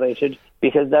exaggerated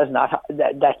because there's not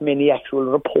that many actual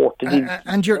reported incidents.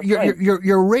 And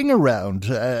your ring around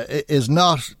is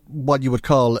not what you would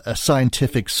call a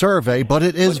scientific survey, but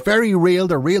it is very real.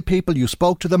 They're real people. You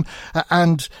spoke to them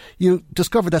and you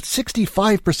discovered that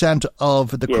 65%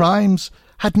 of the crimes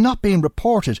had not been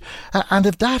reported. And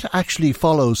if that actually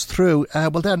follows through,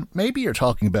 well, then maybe you're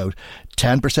talking about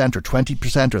 10% or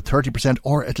 20% or 30%,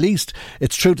 or at least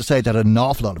it's true to say that an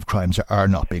awful lot of crimes are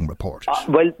not being reported.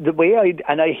 Well, the way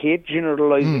I hate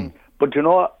generalising, But, you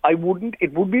know,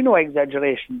 it would be no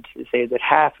exaggeration to say that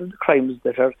half of the crimes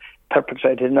that are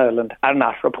perpetrated in Ireland are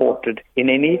not reported in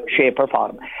any shape or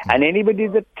form. And anybody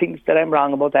that thinks that I'm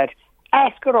wrong about that,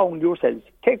 ask around yourselves.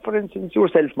 Take, for instance,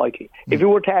 yourself, Mikey. If you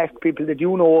were to ask people that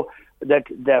you know that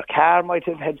their car might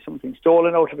have had something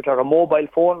stolen out of it, or a mobile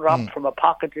phone robbed from a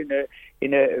pocket in a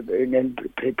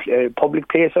public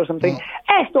place or something,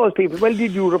 ask those people, well,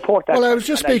 did you report that? Well, I was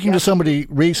just speaking to somebody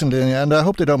recently, and I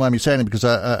hope they don't mind me saying it, because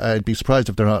I'd be surprised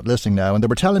if they're not listening now, and they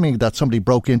were telling me that somebody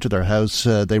broke into their house.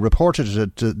 They reported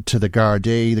it to the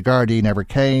Gardaí. The Gardaí never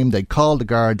came. They called the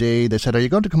Gardaí. They said, are you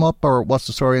going to come up, or what's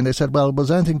the story? And they said, well,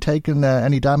 was anything taken,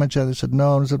 any damage? And they said,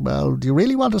 no. And I said, well, do you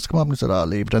really want us to come up? And they said, I'll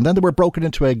leave it. And then they were broken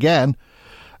into again.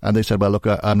 And they said, well, look,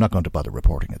 I'm not going to bother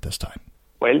reporting it this time.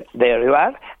 Well, there you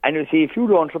are. And you see, if you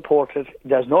don't report it,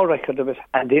 there's no record of it.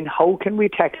 And then how can we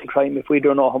tackle crime if we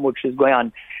don't know how much is going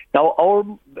on? Now, our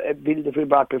bill that we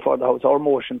brought before the House, our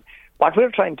motion, what we're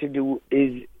trying to do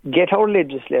is get our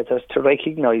legislators to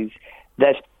recognise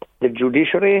that the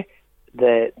judiciary,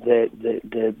 the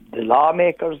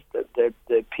lawmakers,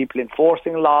 the people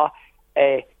enforcing law,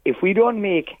 if we don't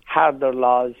make harder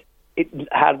laws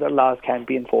can't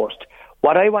be enforced.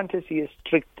 What I want to see is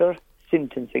stricter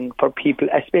sentencing for people,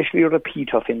 especially repeat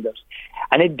offenders.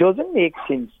 And it doesn't make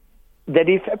sense that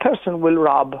if a person will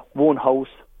rob one house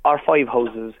or 5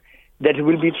 houses, that it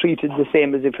will be treated the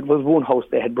same as if it was one house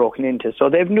they had broken into. So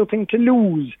they have nothing to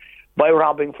lose by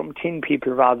robbing from 10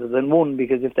 people rather than one,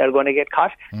 because if they're going to get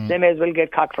caught, they may as well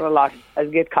get caught for a lot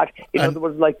as get caught. In other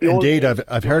words, like the indeed,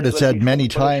 I've heard it said many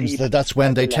times that that's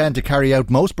when they tend to carry out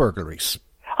most burglaries.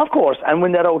 Of course, and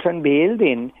when they're out on bail,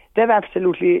 then they've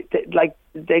absolutely,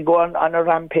 they go on a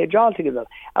rampage altogether.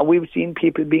 And we've seen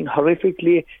people being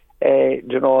horrifically,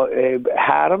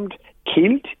 harmed,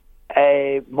 killed,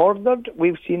 murdered.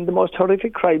 We've seen the most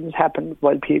horrific crimes happen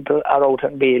while people are out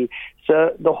on bail.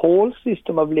 So the whole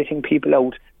system of letting people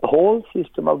out, the whole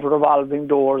system of revolving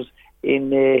doors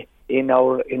in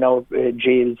our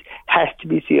jails has to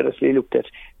be seriously looked at,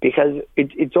 because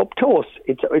it's up to us.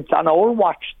 It's on our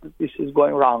watch that this is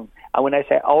going wrong. And when I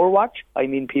say our watch, I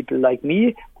mean people like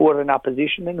me who are in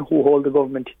opposition and who hold the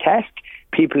government to task,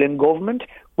 people in government.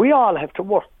 We all have to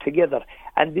work together.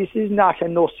 And this is not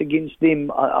an us against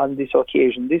them on this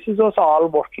occasion. This is us all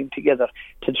working together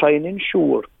to try and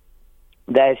ensure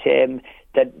that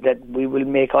that we will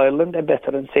make Ireland a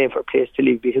better and safer place to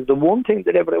live. Because the one thing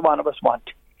that every one of us want,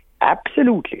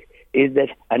 absolutely, is that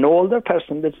an older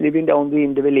person that's living down the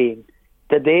end of a lane,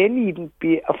 that they needn't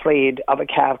be afraid of a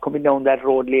car coming down that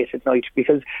road late at night.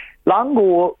 Because long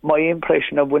ago, my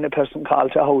impression of when a person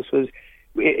called to a house was,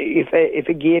 if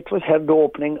a gate was heard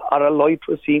opening or a light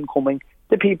was seen coming,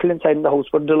 the people inside the house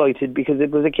were delighted, because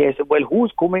it was a case of, well,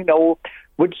 who's coming now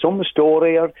with some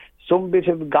story or some bit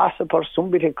of gossip or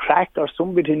some bit of crack or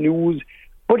some bit of news.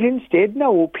 But instead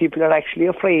now people are actually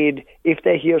afraid if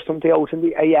they hear something out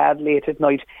in a yard late at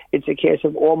night. It's a case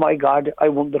of, oh my God, I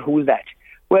wonder who's that.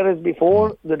 Whereas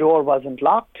before the door wasn't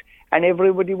locked and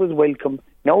everybody was welcome.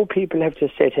 Now people have to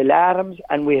set alarms,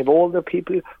 and we have older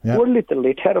people who are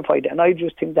literally terrified. And I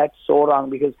just think that's so wrong,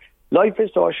 because life is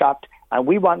so short, and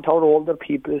we want our older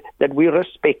people that we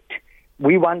respect.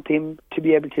 We want them to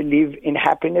be able to live in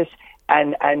happiness,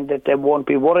 and that they won't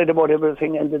be worried about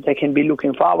everything, and that they can be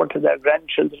looking forward to their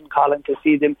grandchildren calling to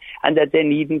see them, and that they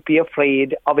needn't be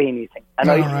afraid of anything. And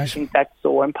I think that's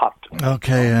so important.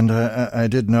 Okay, and I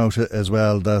did note as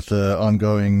well that the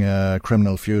ongoing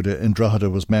criminal feud in Drogheda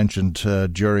was mentioned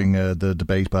during the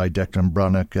debate by Declan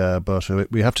Bronick,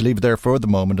 but we have to leave it there for the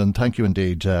moment, and thank you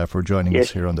indeed for joining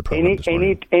us here on the programme this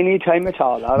morning. Any time at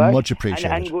all, all right? Much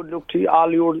appreciated. And good luck to all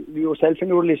yourself and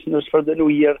your listeners for the new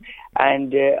year,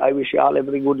 and I wish you all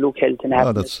every good luck, health and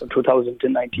happiness for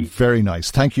 2019. Very nice.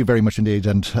 Thank you very much indeed,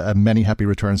 and many happy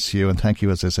returns to you, and thank you,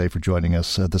 as I say, for joining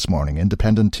us this morning.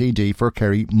 Independent TD for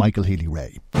Kerry, Michael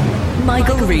Healy-Rae.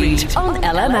 Michael Reid on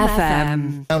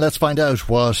LMFM. Now let's find out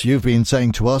what you've been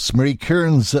saying to us. Marie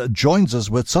Kearns joins us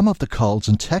with some of the calls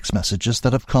and text messages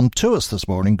that have come to us this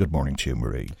morning. Good morning to you,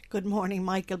 Marie. Good morning,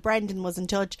 Michael. Brendan was in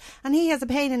touch, and he has a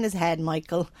pain in his head,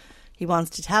 Michael. He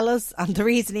wants to tell us, and the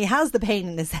reason he has the pain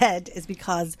in his head is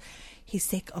because he's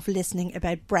sick of listening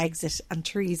about Brexit and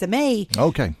Theresa May.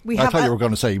 Okay. I thought you were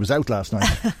going to say he was out last night.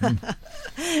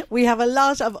 We have a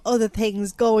lot of other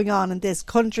things going on in this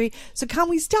country, so can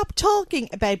we stop talking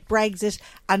about Brexit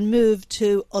and move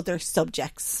to other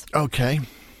subjects? Okay.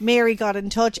 Mary got in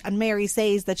touch, and Mary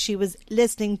says that she was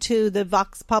listening to the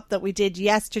Vox Pop that we did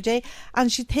yesterday,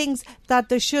 and she thinks that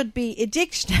there should be a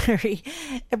dictionary,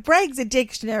 a Brexit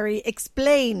dictionary,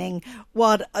 explaining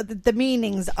what the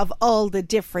meanings of all the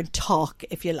different talk,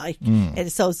 if you like,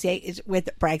 associated with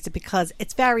Brexit, because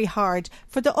it's very hard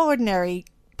for the ordinary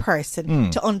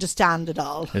person to understand it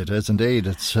all. It is indeed.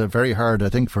 It's very hard, I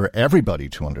think, for everybody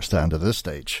to understand at this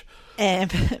stage.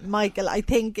 Michael, I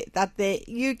think that the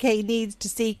UK needs to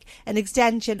seek an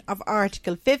extension of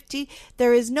Article 50.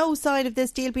 There is no sign of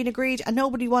this deal being agreed, and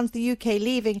nobody wants the UK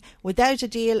leaving without a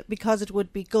deal, because it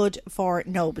would be good for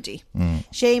nobody.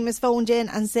 Seamus phoned in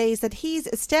and says that he's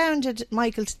astounded,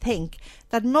 Michael, to think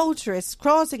that motorists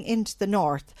crossing into the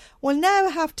north will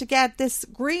now have to get this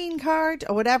green card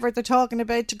or whatever they're talking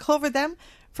about to cover them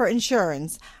for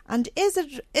insurance. And is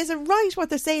it right what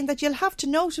they're saying, that you'll have to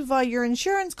notify your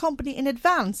insurance company in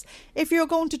advance if you're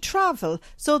going to travel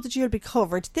so that you'll be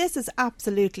covered? This is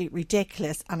absolutely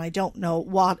ridiculous, and I don't know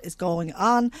what is going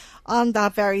on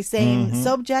that very same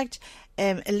subject.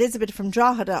 Elizabeth from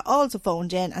Drogheda also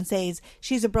phoned in and says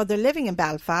she's a brother living in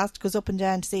Belfast, goes up and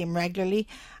down to see him regularly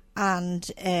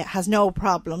and has no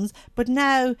problems, but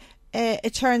now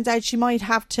it turns out she might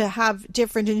have to have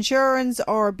different insurance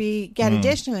or get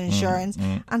additional insurance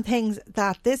and things.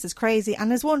 That this is crazy,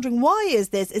 and is wondering, why is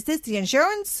this the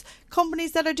insurance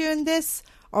companies that are doing this,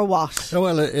 or what?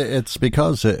 Well, it's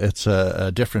because it's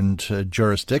a different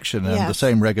jurisdiction, and the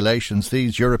same regulations.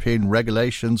 These European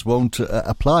regulations won't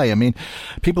apply. I mean,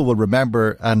 people will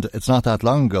remember, and it's not that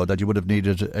long ago, that you would have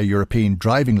needed a European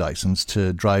driving licence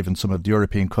to drive in some of the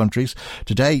European countries.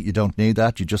 Today, you don't need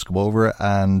that. You just go over,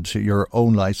 and your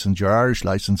own licence, your Irish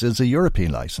licence, is a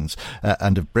European licence.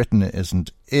 And if Britain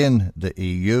isn't in the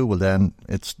EU, well, then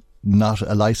it's not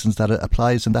a licence that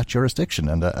applies in that jurisdiction.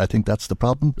 And I think that's the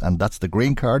problem, and that's the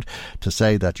green card, to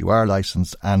say that you are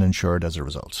licensed and insured as a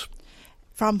result.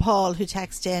 From Paul, who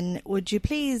texted in, would you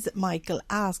please, Michael,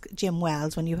 ask Jim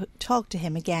Wells, when you talk to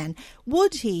him again,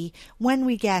 would he, when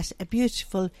we get a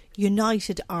beautiful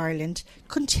united Ireland,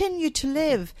 continue to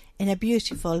live in a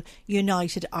beautiful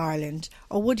united Ireland?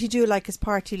 Or would he do like his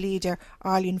party leader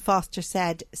Arlene Foster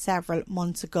said several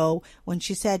months ago, when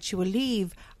she said she will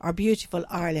leave our beautiful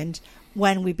Ireland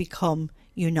when we become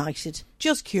united?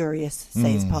 Just curious,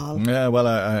 says Paul. Yeah, well,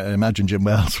 I imagine Jim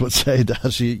Wells would say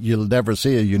that you'll never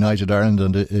see a united Ireland,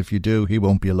 and if you do, he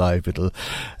won't be alive. It'll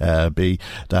be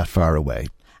that far away.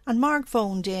 And Mark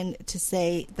phoned in to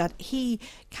say that he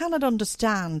cannot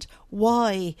understand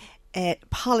why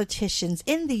politicians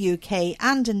in the UK,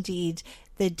 and indeed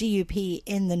the DUP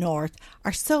in the north,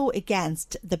 are so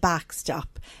against the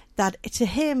backstop, that to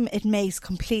him it makes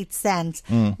complete sense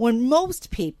when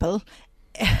most people,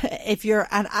 if you're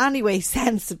in any way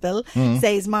sensible,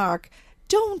 says Mark,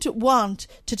 don't want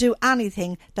to do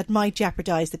anything that might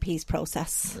jeopardise the peace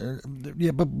process.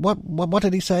 Yeah, but what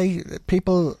did he say?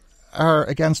 People are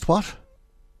against what?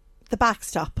 The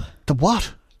backstop. The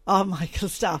what? Oh, Michael,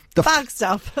 stop. The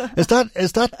backstop. Is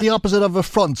that the opposite of a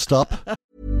front stop?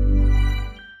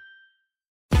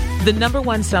 The number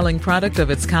one selling product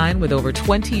of its kind with over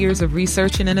 20 years of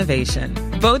research and innovation.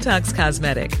 Botox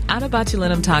Cosmetic, out of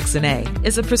botulinum toxin A,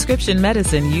 is a prescription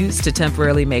medicine used to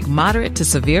temporarily make moderate to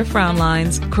severe frown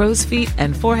lines, crow's feet,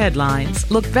 and forehead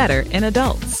lines look better in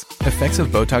adults. Effects of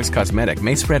Botox Cosmetic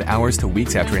may spread hours to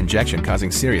weeks after injection,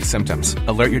 causing serious symptoms.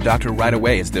 Alert your doctor right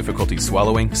away as difficulty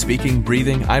swallowing, speaking,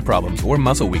 breathing, eye problems, or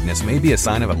muscle weakness may be a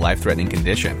sign of a life-threatening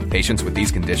condition. Patients with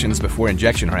these conditions before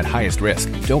injection are at highest risk.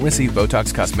 Don't receive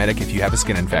Botox Cosmetic if you have a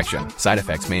skin infection. Side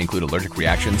effects may include allergic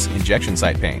reactions, injection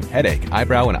site pain, headache,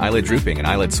 eyebrow and eyelid drooping, and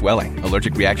eyelid swelling.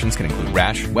 Allergic reactions can include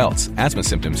rash, welts, asthma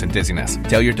symptoms, and dizziness.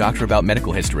 Tell your doctor about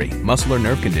medical history, muscle or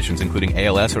nerve conditions including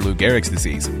ALS or Lou Gehrig's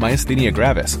disease, myasthenia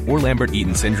gravis, or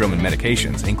Lambert-Eaton syndrome, and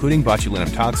medications, including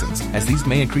botulinum toxins, as these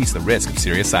may increase the risk of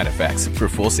serious side effects. For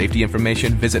full safety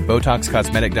information, visit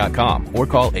BotoxCosmetic.com or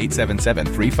call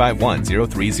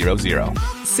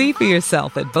 877-351-0300. See for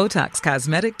yourself at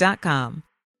BotoxCosmetic.com.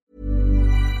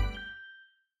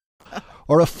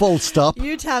 Or a full stop.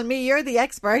 You tell me, you're the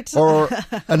expert. Or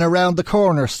an around the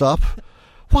corner stop.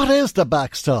 What is the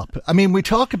backstop? I mean, we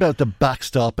talk about the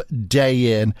backstop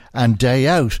day in and day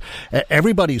out.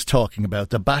 Everybody's talking about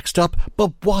the backstop,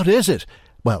 but what is it?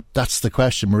 Well, that's the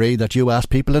question, Marie, that you ask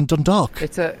people in Dundalk.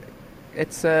 It's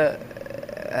hard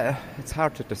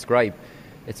to describe.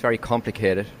 It's very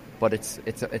complicated, but it's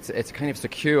kind of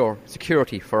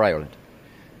security for Ireland.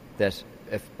 That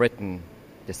if Britain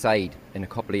decide in a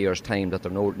couple of years' time that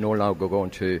they're no longer going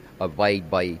to abide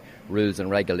by rules and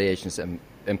regulations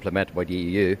implemented by the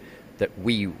EU, that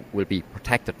we will be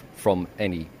protected from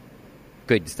any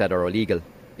goods that are illegal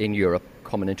in Europe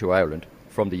coming into Ireland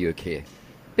from the UK.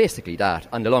 Basically that,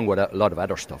 and along with a lot of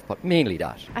other stuff, but mainly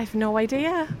that. I've no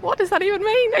idea. What does that even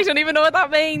mean? I don't even know what that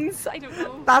means. I don't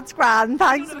know. That's grand.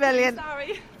 Thanks a million.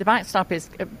 Sorry. The backstop is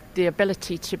the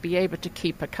ability to be able to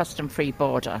keep a custom-free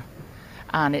border,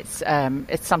 and it's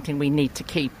something we need to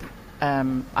keep.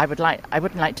 I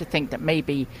wouldn't like to think that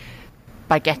maybe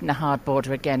by getting a hard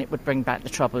border again, it would bring back the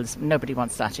troubles. Nobody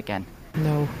wants that again.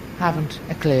 No, haven't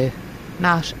a clue.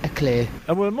 Not a clue.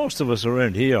 Well, most of us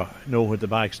around here know what the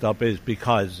backstop is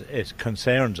because it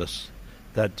concerns us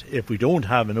that if we don't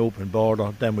have an open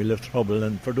border, then we'll have trouble.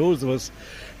 And for those of us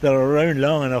that are around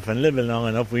long enough and living long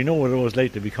enough, we know what it was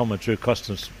like to be coming through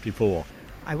customs before.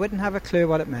 I wouldn't have a clue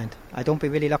what it meant. I don't be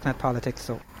really looking at politics,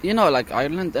 so. You know, like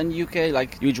Ireland and UK,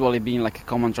 like usually being like a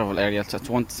common travel area, it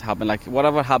won't happen. Like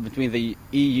whatever happened between the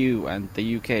EU and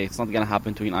the UK, it's not going to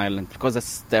happen between Ireland because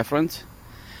it's different.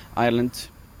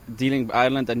 Dealing with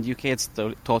Ireland and UK, it's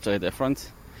totally different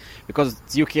because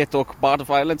the UK took part of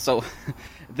Ireland, so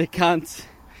they can't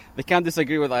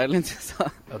disagree with Ireland.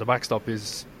 The backstop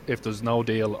is if there's no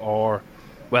deal, or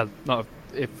not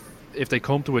if they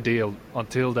come to a deal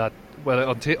until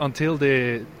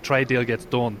the trade deal gets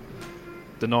done,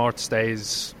 the North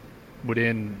stays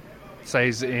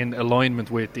in alignment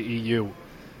with the EU.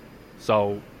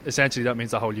 So essentially that means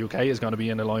the whole UK is going to be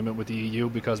in alignment with the EU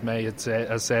because May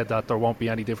has said that there won't be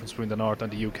any difference between the North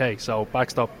and the UK. So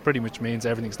backstop pretty much means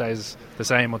everything stays the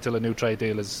same until a new trade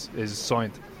deal is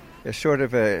signed. It's sort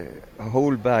of a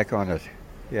hold back on it,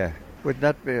 yeah. Would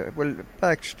that be,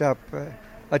 backstop,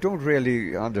 I don't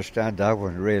really understand that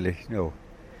one really, no.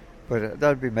 But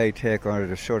that'd be my take on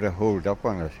it, a sort of hold up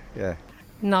on it, yeah.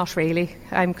 Not really.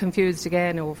 I'm confused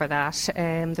again over that.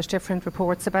 There's different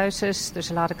reports about it. There's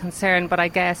a lot of concern, but I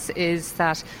guess is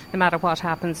that no matter what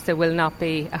happens, there will not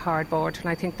be a hard border. And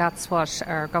I think that's what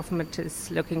our government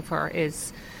is looking for,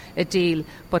 is a deal,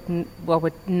 but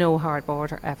with no hard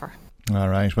border ever. All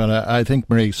right. Well, I think,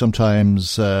 Marie,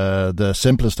 sometimes the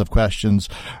simplest of questions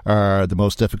are the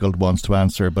most difficult ones to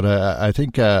answer. But I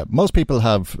think most people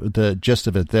have the gist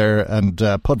of it there. And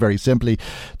put very simply,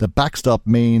 the backstop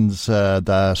means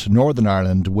that Northern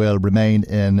Ireland will remain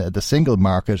in the single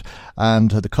market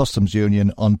and the customs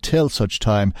union until such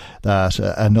time that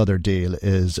another deal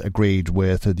is agreed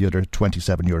with the other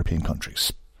 27 European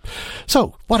countries.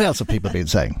 So, what else have people been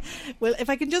saying? Well,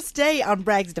 if I can just stay on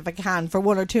Brexit, if I can, for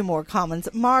one or two more comments.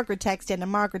 Margaret texted in,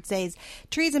 and Margaret says,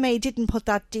 Theresa May didn't put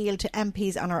that deal to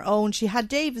MPs on her own. She had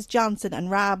Davis, Johnson and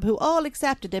Raab, who all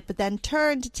accepted it, but then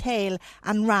turned tail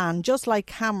and ran, just like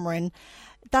Cameron.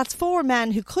 That's four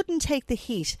men who couldn't take the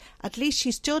heat. At least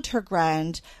she stood her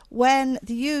ground. When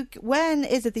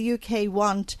is it the UK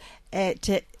want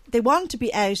they want to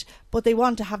be out, but they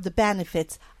want to have the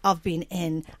benefits of being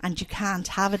in, and you can't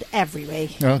have it every way.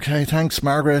 OK, thanks,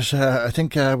 Margaret. I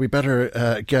think we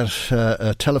better get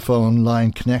a telephone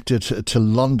line connected to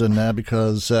London now,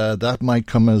 because that might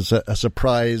come as a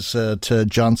surprise to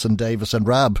Johnson, Davis and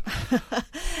Raab.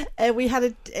 We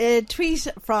had a tweet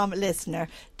from a listener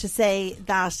to say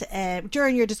that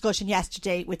during your discussion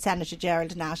yesterday with Senator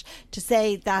Gerald Nash, to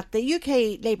say that the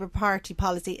UK Labour Party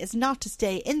policy is not to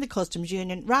stay in the customs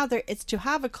union, rather it's to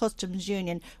have a customs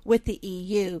union with the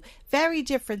EU. Very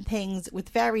different things with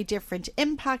very different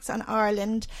impacts on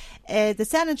Ireland. The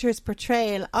Senator's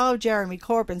portrayal of Jeremy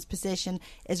Corbyn's position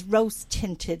is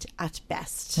rose-tinted at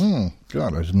best.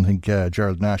 God, I didn't think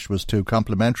Gerald Nash was too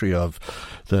complimentary of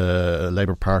the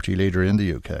Labour Party leader in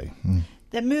the UK.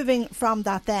 Then moving from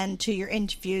that then to your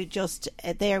interview just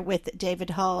there with David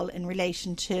Hall in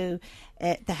relation to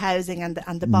the housing and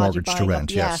the body mortgage buying to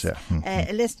rent, up. yes.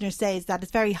 A listener says that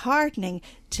it's very heartening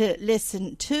to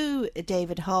listen to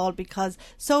David Hall, because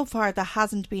so far there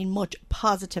hasn't been much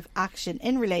positive action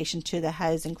in relation to the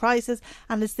housing crisis,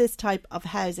 and it's this type of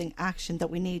housing action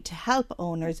that we need to help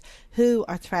owners who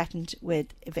are threatened with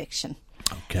eviction.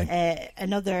 Okay.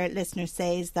 Another listener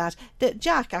says that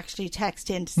Jack actually texted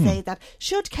in to say that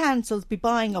should councils be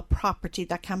buying up property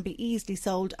that can be easily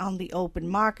sold on the open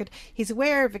market? He's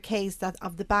aware of a case that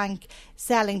of the bank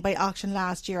selling by auction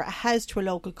last year a house to a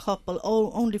local couple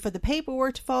only for the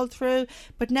paperwork to fall through,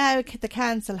 but now the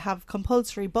council have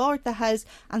compulsory bought the house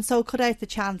and so cut out the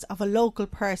chance of a local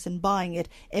person buying it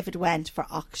if it went for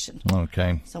auction.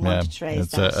 Okay. So I wanted to raise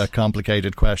it's that. a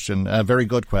complicated question, a very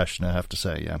good question, I have to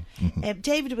say.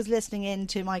 David was listening in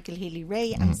to Michael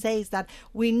Healy-Rae and says that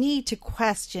we need to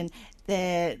question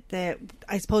the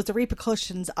I suppose the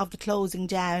repercussions of the closing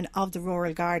down of the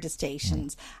rural Garda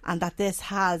stations, and that this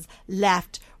has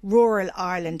left rural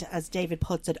Ireland, as David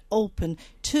puts it, open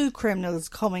to criminals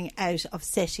coming out of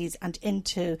cities and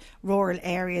into rural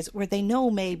areas where they know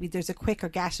maybe there's a quicker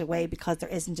getaway because there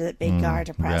isn't a big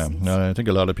Garda presence. Yeah, no, I think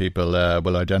a lot of people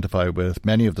will identify with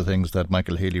many of the things that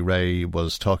Michael Healy-Rae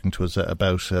was talking to us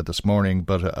about this morning,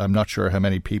 but I'm not sure how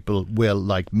many people will,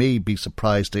 like me, be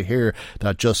surprised to hear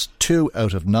that just 2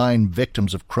 out of 9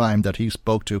 victims of crime that he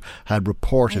spoke to had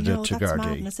reported it to Gardaí. That's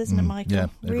madness, isn't it, Michael? Yeah,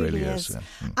 it really is. Yeah.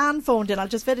 Anne phoned in. I'll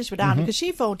just finish with Anne because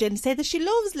she phoned in and said that she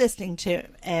loves listening to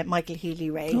Michael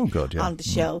Healy-Rae on the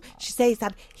show. She says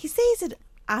that he says it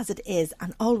as it is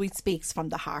and always speaks from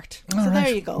the heart. All right.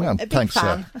 There you go. Well, a big thanks,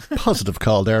 fan. Positive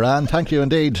call there, Anne. Thank you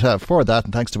indeed for that,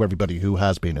 and thanks to everybody who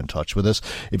has been in touch with us.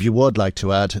 If you would like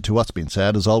to add to what's been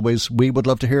said, as always, we would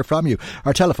love to hear from you.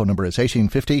 Our telephone number is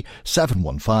 1850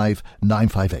 715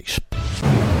 958.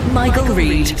 Michael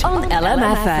Reid on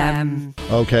LMFM.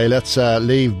 OK, let's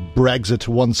leave Brexit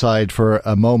to one side for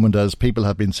a moment, as people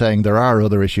have been saying there are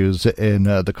other issues in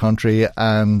the country,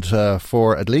 and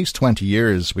for at least 20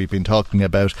 years we've been talking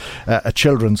about a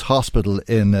children's hospital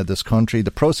in this country.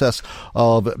 The process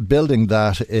of building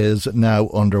that is now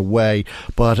underway,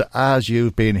 but as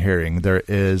you've been hearing, there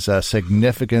is a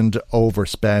significant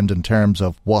overspend in terms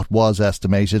of what was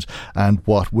estimated and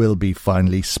what will be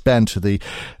finally spent. The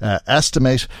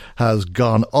estimate has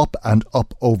gone up and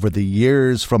up over the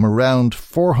years, from around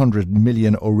 400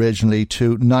 million originally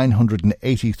to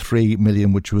 983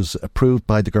 million, which was approved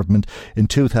by the government in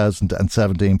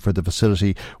 2017 for the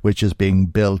facility which is being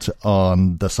built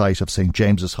on the site of St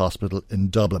James's Hospital in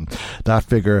Dublin. That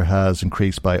figure has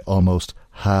increased by almost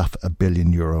 €500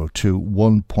 million to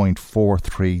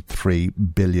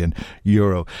 €1.433 billion.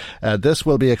 This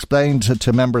will be explained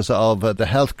to members of the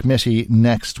Health Committee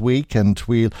next week, and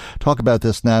we'll talk about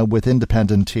this now with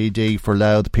independent TD for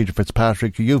Louth, Peter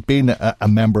Fitzpatrick. You've been a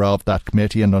member of that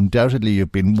committee, and undoubtedly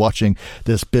you've been watching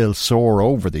this bill soar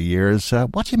over the years.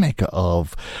 What do you make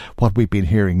of what we've been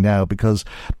hearing now? Because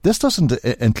this doesn't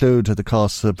include the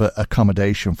costs of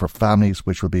accommodation for families,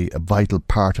 which will be a vital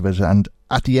part of it, and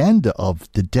at the end of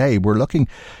the day, we're looking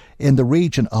in the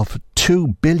region of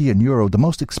 €2 billion, the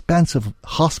most expensive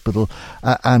hospital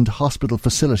and hospital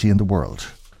facility in the world.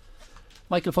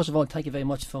 Michael, first of all, thank you very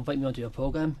much for inviting me onto your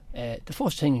programme. The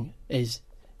first thing is,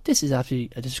 this is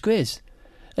absolutely a disgrace.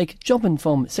 Like, jumping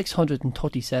from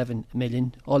 637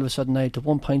 million all of a sudden now to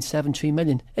 1.73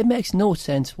 million, it makes no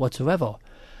sense whatsoever.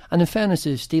 And in fairness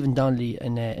to Stephen Donnelly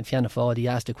and Fianna Fáil, he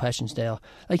asked the questions there.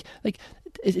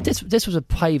 This was a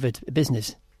private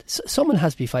business. Someone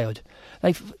has to be fired.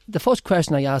 Like, the first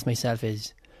question I ask myself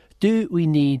is, do we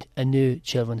need a new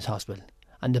children's hospital?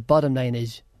 And the bottom line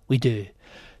is, we do.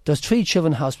 There's 3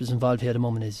 children's hospitals involved here at the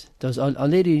moment. There's Our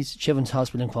Lady's Children's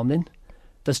Hospital in Crumlin,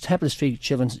 there's Temple Street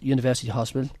Children's University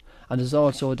Hospital, and there's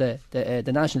also the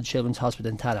National Children's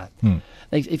Hospital in Tallaght.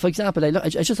 Like, for example, I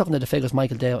just looking at the figures,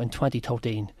 Michael, there in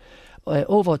 2013.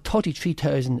 Over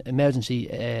 33,000 emergency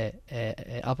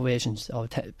operations, or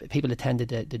people attended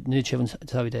the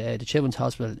Children's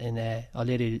Hospital in Our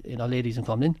Lady's in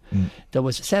Crumlin. There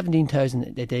was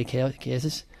 17,000 daycare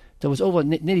cases. There was over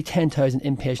nearly 10,000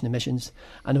 inpatient admissions,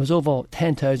 and there was over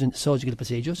 10,000 surgical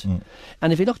procedures.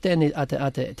 And if you look then at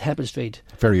the Temple Street,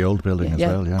 very old building as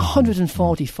well,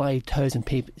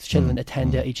 145,000 children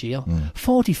attend there each year,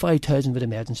 45,000 with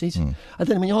emergencies. And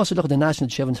then when you also look at the National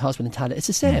Children's Hospital in Tallaght, it's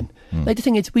the same. Like, the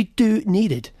thing is, we do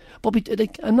need it, but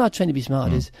I'm not trying to be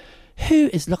smart. Is who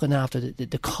is looking after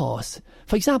the cost?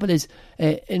 For example,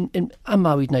 I'm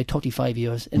married now 35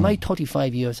 years. In my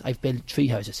 35 years, I've built 3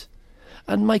 houses.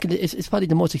 And Michael, it's probably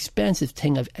the most expensive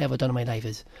thing I've ever done in my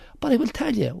life. But I will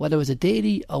tell you, whether it was a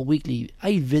daily or weekly,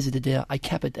 I visited there, I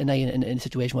kept it, and in a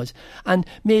situation was, and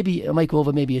maybe it might go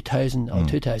over maybe 1,000 or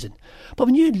 2,000. But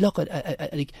when you look at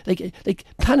like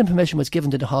planning permission was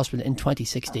given to the hospital in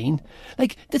 2016.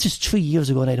 Like, this is 3 years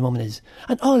ago now, the moment is,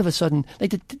 and all of a sudden, like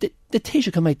the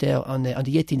Taoiseach came out there on the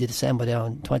 18th of December there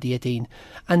in 2018,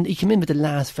 and he came in with the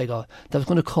last figure that was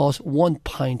going to cost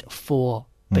 1.4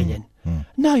 billion.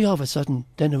 Now all of a sudden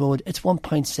down the road it's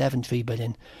 1.73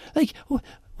 billion. Like,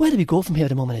 where do we go from here at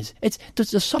the moment?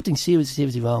 There's something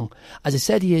seriously wrong. As I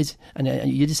said, he is, and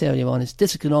you just said earlier on, this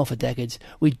has gone on for decades.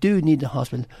 We do need the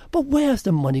hospital, but where's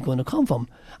the money going to come from?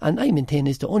 And I maintain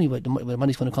is the only way the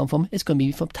money's going to come from, it's going to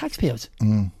be from taxpayers.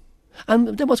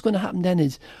 And then what's going to happen then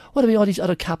is, what about all these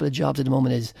other capital jobs at the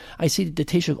moment is, I see the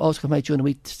Taoiseach also come out during the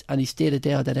week and he stated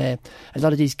there that a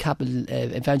lot of these capital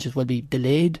ventures will be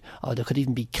delayed, or they could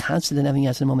even be cancelled and everything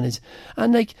else at the moment is.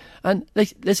 And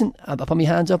listen, I put my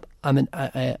hands up.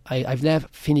 I've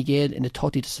left Fine Gael in the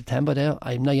 30th of September there.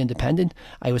 I'm now independent.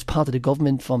 I was part of the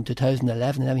government from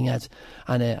 2011 and everything else.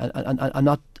 And I'm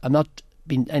not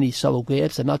been any sour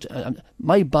grapes.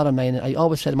 My bottom line, I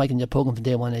always said, Mike, in your programme from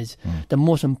day one, is the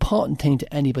most important thing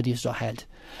to anybody is their health,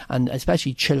 and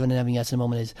especially children and everything else at the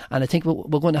moment is. And I think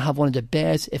we're going to have one of the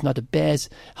best, if not the best,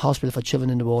 hospital for children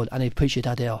in the world, and I appreciate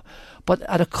that there. But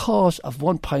at a cost of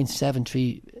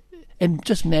 1.73, it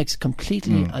just makes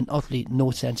completely and utterly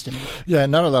no sense to me. Yeah,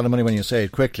 not a lot of money when you say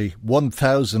it quickly.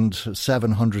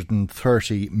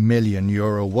 €1,730 million,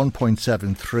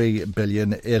 1.73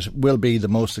 billion. It will be the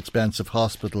most expensive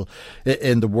hospital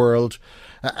in the world.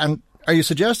 And are you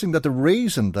suggesting that the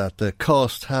reason that the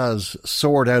cost has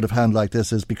soared out of hand like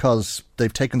this is because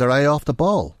they've taken their eye off the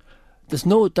ball? There's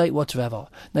no doubt whatsoever.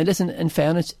 Now, listen, in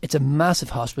fairness, it's a massive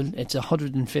hospital. It's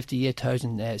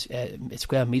 158,000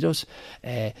 square metres.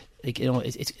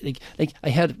 It's like I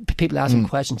heard people asking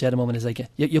questions at the moment. Is like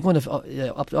you're going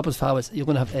to have up as far as you're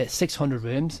going to have 600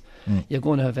 rooms. You're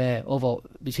going to have over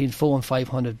between 400 and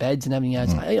 500 beds and everything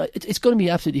else. It's going to be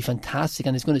absolutely fantastic,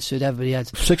 and it's going to suit everybody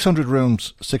else. 600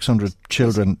 rooms, 600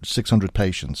 children, 600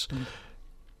 patients.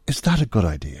 Is that a good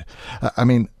idea? I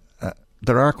mean,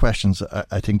 there are questions,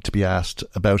 I think, to be asked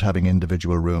about having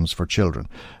individual rooms for children,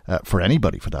 for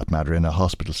anybody for that matter, in a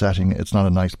hospital setting. It's not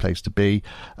a nice place to be.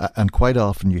 And quite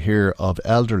often you hear of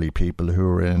elderly people who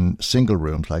are in single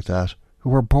rooms like that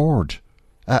who are bored.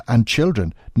 And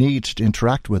children need to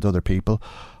interact with other people.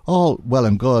 All well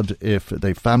and good if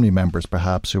they've family members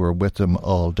perhaps who are with them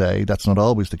all day. That's not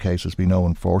always the case, as we know,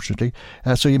 unfortunately.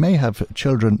 So you may have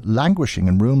children languishing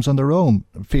in rooms on their own,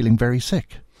 feeling very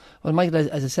sick. Well, Michael,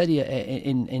 as I said here,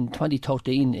 in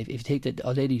 2013, if you take the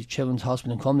Our Lady Children's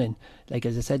Hospital in Crumlin, like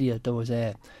as I said here, there was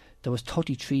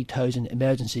 33,000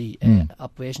 emergency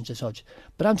operations as such.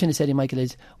 But I'm trying to say to you, Michael,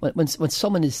 is when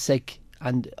someone is sick,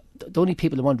 and the only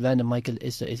people who want around them, Michael,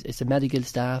 is the medical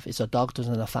staff, it's their doctors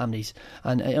and their families.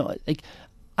 And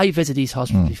I visited these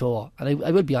hospitals before, and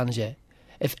I will be honest with you.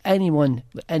 If anyone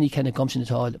with any kind of gumption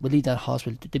at all would leave that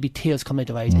hospital, there'd be tears coming out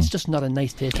their eyes. It's just not a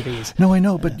nice place to be. No, I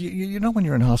know, but you know, when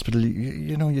you're in hospital,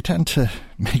 you tend to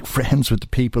make friends with the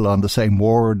people on the same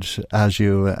ward as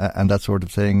you and that sort of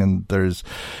thing. And there's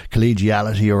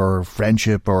collegiality or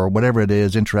friendship or whatever it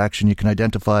is, interaction. You can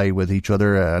identify with each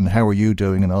other and how are you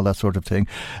doing and all that sort of thing.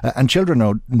 And children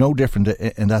are no different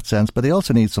in that sense, but they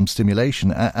also need some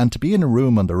stimulation. And to be in a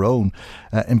room on their own,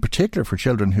 in particular for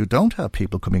children who don't have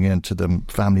people coming in to them,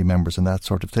 family members and that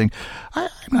sort of thing, I'm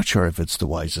not sure if it's the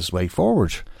wisest way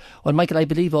forward. Well, Michael, I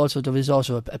believe also there is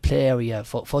also a play area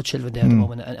for children there at the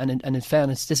moment, and in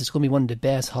fairness, this is going to be one of the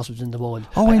best hospitals in the world.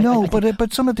 Oh, I know,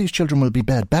 but some of these children will be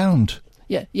bed bound.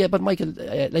 Yeah, but Michael,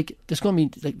 there's going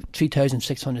to be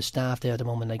 3,600 staff there at the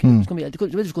moment. There's going to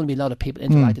be a lot of people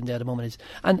interacting there at the moment.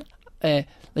 I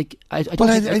don't think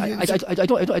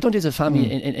there's a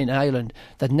family in Ireland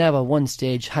that never at one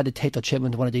stage had to take their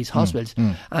children to one of these hospitals.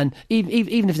 And even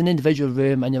if it's an individual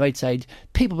room and you're outside,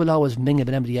 people will always mingle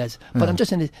with everybody else. But I'm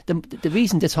just saying the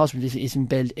reason this hospital isn't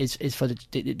built is for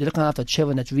they're looking after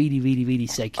children that's really, really, really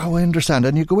sick. Oh, I understand.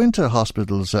 And you go into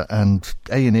hospitals and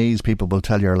A&Es, people will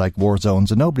tell you, are like war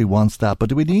zones, and nobody wants that. But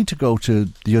do we need to go to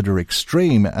the other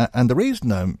extreme? And the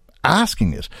reason I'm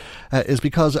asking it is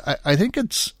because I think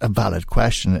it's a valid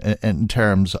question in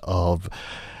terms of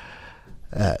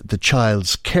the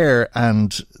child's care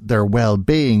and their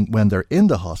well-being when they're in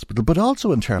the hospital, but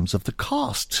also in terms of the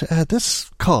cost.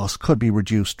 This cost could be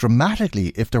reduced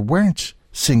dramatically if there weren't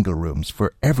single rooms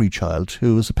for every child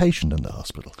who is a patient in the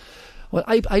hospital. Well,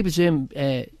 I presume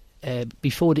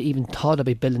before they even thought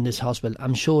about building this hospital,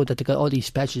 I'm sure that they got all these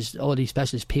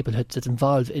specialist people that's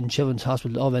involved in children's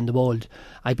hospitals all around the world.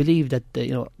 I believe that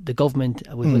the government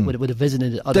would have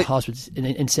visited other hospitals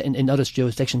in other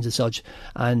jurisdictions as such.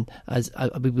 And as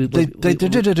they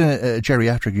did it in a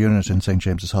geriatric unit in St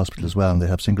James's Hospital as well, and they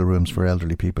have single rooms for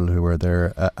elderly people who are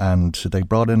there. And they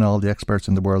brought in all the experts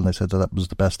in the world, and they said that was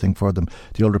the best thing for them.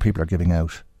 The older people are giving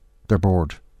out; they're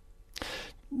bored.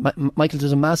 Michael,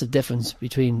 there's a massive difference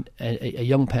between a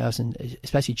young person,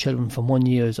 especially children from 1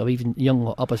 year or even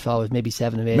young up as far as maybe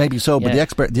 7 or 8. Maybe so, but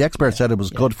the expert said it was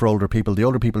good for older people. The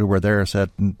older people who were there said,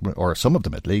 or some of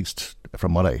them at least,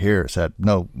 from what I hear, said,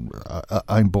 no,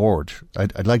 I'm bored.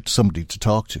 I'd like somebody to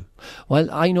talk to. Well,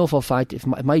 I know for a fact if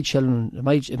my child or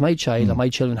my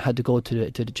children had to go to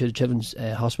the children's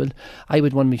hospital, I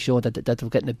would want to make sure that they're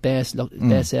getting the best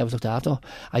service looked after.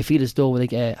 I feel as though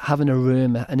having a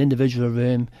room, an individual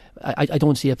room, I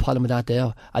don't see a problem with that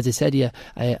there. As I said here,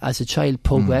 as the child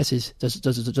progresses,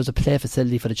 there's a play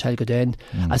facility for the child to go down.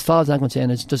 As far as I'm concerned,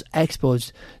 there's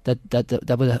experts that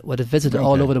would have visited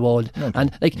all over the world. Okay.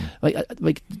 And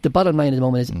like the bottom line at the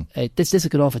moment is this has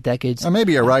gone on for decades. And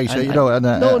maybe you're right. I'm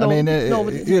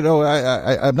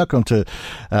not going to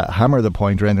hammer the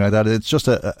point or anything like that. It's just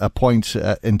a point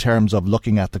in terms of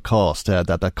looking at the cost.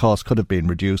 That cost could have been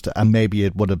reduced, and maybe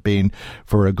it would have been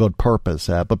for a good purpose,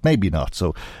 but maybe not.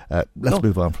 So let's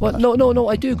move on from that. No,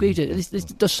 I do agree with you.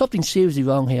 There's something seriously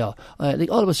wrong here.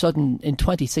 Like all of a sudden in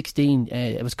 2016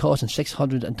 it was costing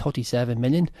 637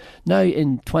 million. Now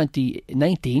in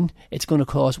 2019 it's going to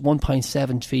cost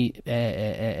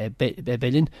 1.73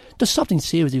 billion. There's something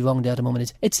seriously wrong there at the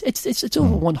moment. It's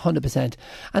over 100%.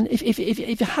 And if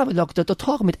you have a look, they're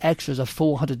talking about extras of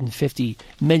 450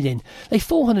 million. Like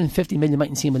 450 million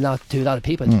mightn't seem a lot to a lot of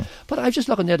people, but I was just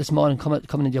looking there this morning,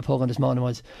 coming into your programme this morning,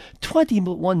 was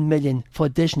 21 million for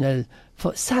additional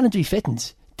for sanitary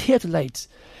fittings, theatre lights,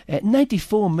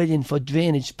 94 million for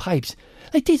drainage pipes.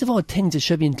 Like these are all things that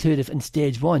should be included in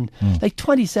stage one. Like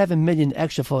 27 million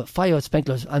extra for fire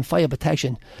sprinklers and fire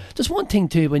protection. There's one thing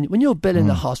too, when you're building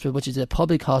a hospital, which is a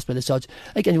public hospital as such,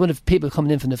 like, and you have people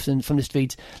coming in from the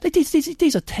streets, like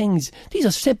these are things, these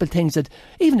are simple things that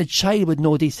even a child would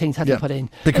know these things have to be put in.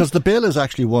 Because the bill is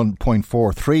actually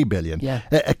 1.43 billion. Yeah.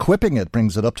 Equipping it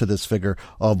brings it up to this figure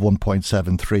of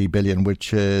 1.73 billion,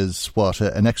 which is what,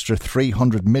 an extra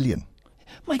 300 million.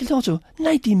 Michael, also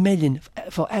 90 million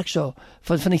for extra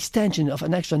for an extension of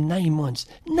an extra 9 months.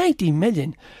 90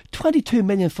 million, 22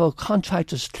 million for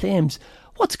contractors' claims.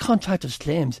 What's contractors'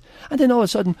 claims? And then all of a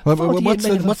sudden,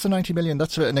 what's the 90 million?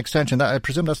 That's an extension. I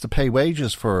presume that's to pay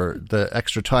wages for the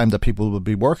extra time that people will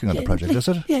be working on the project, is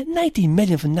it? Yeah, 90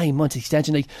 million for 9 months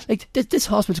extension. Like this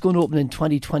hospital's going to open in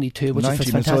 2022, which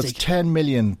is fantastic. So it's 10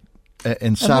 million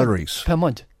in salaries per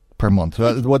month. Per month.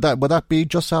 Would that be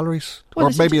just salaries? Or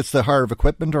maybe it's the hire of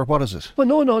equipment, or what is it? Well,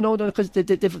 no, because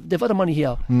they've other money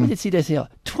here. We did see this here.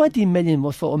 20 million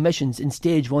was for omissions in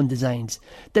stage one designs.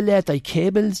 They left out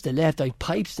cables, they left out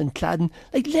pipes and cladding.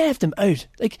 Like, left them out.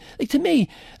 Like to me,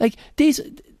 like these...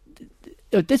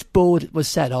 this board was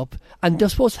set up, and they're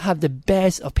supposed to have the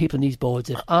best of people in these boards.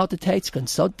 They have architects,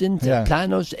 consultants,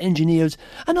 planners, engineers,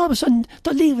 and all of a sudden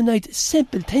they're leaving out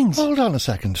simple things. Hold on a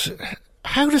second.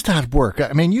 How does that work?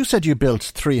 I mean, you said you built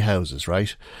 3 houses,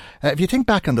 right? If you think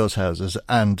back on those houses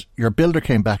and your builder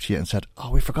came back to you and said,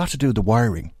 we forgot to do the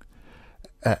wiring,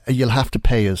 you'll have to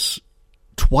pay us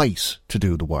twice to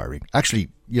do the wiring. Actually,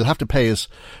 you'll have to pay us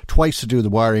twice to do the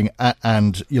wiring,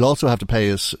 and you'll also have to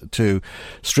pay us to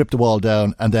strip the wall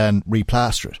down and then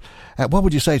replaster it. What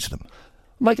would you say to them?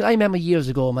 Michael, I remember years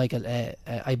ago, Michael, I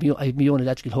had my own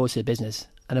electrical wholesale business,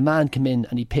 and a man came in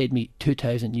and he paid me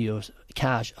 €2,000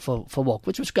 cash for work,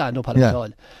 which was grand, no problem at all.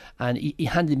 And he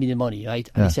handed me the money, right?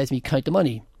 And he says to me, count the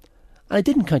money. And I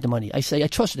didn't count the money. I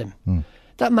trusted him.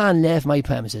 That man left my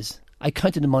premises. I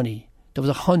counted the money. There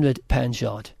was £100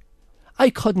 short. I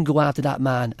couldn't go after that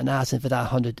man and ask him for that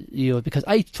 €100 because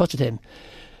I trusted him.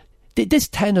 This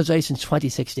tender's out since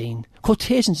 2016.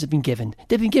 Quotations have been given.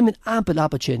 They've been given ample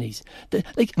opportunities.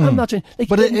 I'm not trying.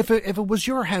 But if it was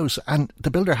your house and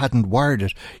the builder hadn't wired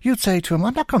it, you'd say to him,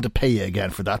 "I'm not going to pay you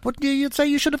again for that." But you'd say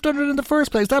you should have done it in the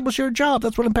first place. That was your job.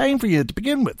 That's what I'm paying for you to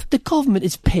begin with. The government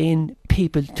is paying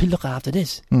people to look after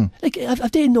this. Like,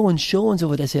 have they no insurance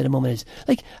over this here at the moment? Is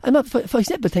like, I'm not. For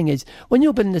example, the thing is, when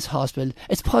you're building this hospital,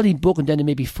 it's probably broken down to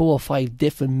maybe 4 or 5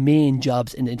 different main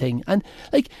jobs in the thing, and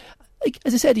like,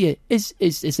 as I said to you, is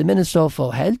the Minister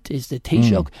for Health, is the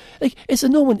Taoiseach, is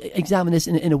there no one examining this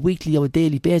in a weekly or a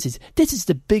daily basis? This is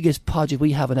the biggest project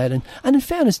we have in Ireland, and in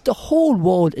fairness, the whole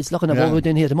world is looking at what we're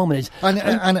doing here at the moment. And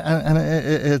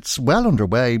it's well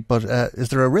underway, but is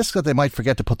there a risk that they might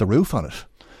forget to put the roof on it?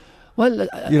 Well,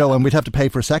 and we'd have to pay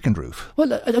for a second roof.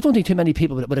 Well, I don't think too many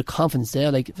people with a confidence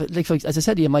there. Like as I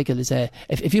said to you, Michael, is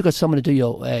if you got someone to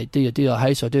do your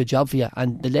house or do a job for you,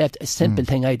 and they left a simple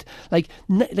thing out, they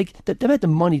made the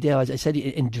money there, as I said,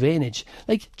 in drainage.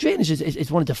 Like, drainage is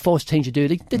one of the first things you do.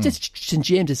 Like, this St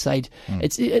James's side.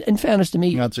 It's, in fairness to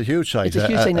me, it's a huge site. It's a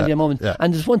huge thing at the moment. Yeah.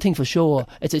 And there's one thing for sure.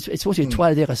 It's supposed to be a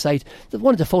 12-acre site.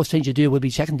 One of the first things you do will be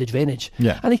checking the drainage.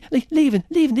 Yeah. And leaving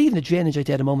the drainage out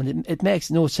there at the moment, it makes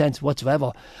no sense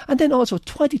whatsoever. And then also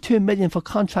 22 million for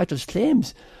contractors'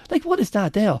 claims. Like, what is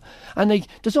that there? And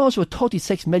there's also a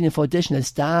 36 million for additional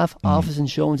staff, office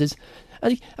insurances.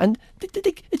 And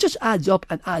it just adds up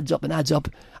and adds up and adds up.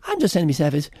 I'm just saying to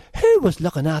myself, who was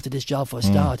looking after this job for a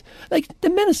start? Like, the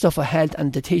Minister for Health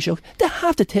and the Taoiseach, they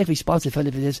have to take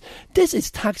responsibility for this. This is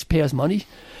taxpayers' money.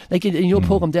 Like, in your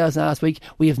programme there last week,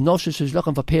 we have nurses who's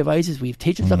looking for pay rises, we have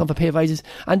teachers looking for pay rises,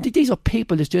 and these are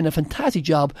people that's doing a fantastic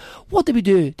job. What did we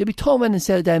do? Did we turn around and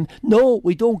say to them, no,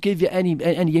 we don't give you any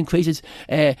increases,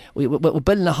 we're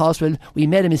building a hospital, we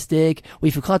made a mistake, we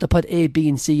forgot to put A, B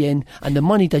and C in, and the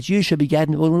money that you should be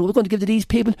getting. We're going to give to these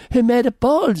people who made it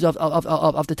balls of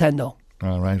the tendo.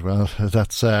 All right, well,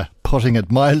 that's putting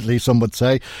it mildly, some would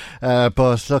say.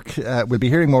 But look, we'll be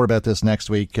hearing more about this next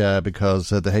week because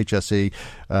the HSE,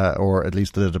 or at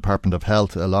least the Department of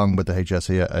Health, along with the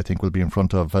HSE, I think will be in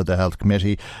front of the Health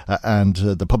Committee, and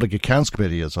the Public Accounts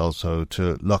Committee is also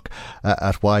to look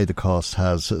at why the cost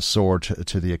has soared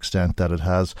to the extent that it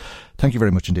has. Thank you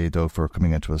very much indeed, though, for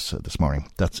coming into us this morning.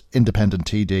 That's Independent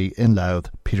TD in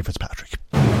Louth, Peter Fitzpatrick.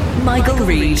 Michael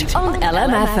Reid on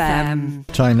LMFM.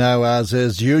 Time now, as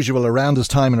is usual around this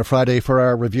time on a Friday, for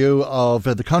our review of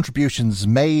the contributions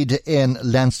made in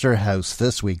Leinster House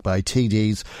this week by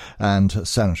TDs and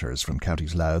senators from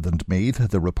counties Louth and Meath.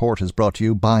 The report is brought to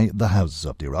you by the Houses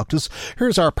of the Oireachtas.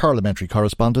 Here's our parliamentary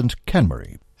correspondent, Ken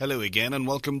Murray. Hello again and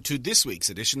welcome to this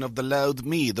week's edition of the Louth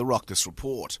Meath Oireachtas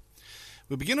Report.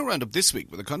 We begin a roundup this week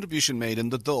with a contribution made in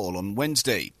the Dáil on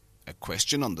Wednesday. A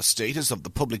question on the status of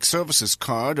the Public Services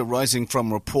Card arising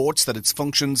from reports that its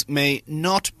functions may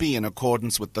not be in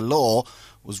accordance with the law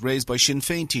was raised by Sinn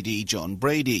Féin TD John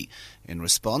Brady. In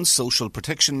response, Social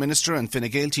Protection Minister and Fine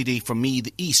Gael TD for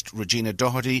Meath East, Regina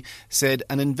Doherty, said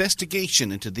an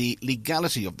investigation into the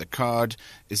legality of the card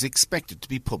is expected to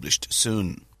be published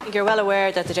soon. You're well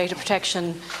aware that the Data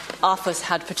Protection Office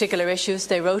had particular issues.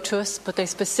 They wrote to us, but they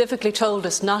specifically told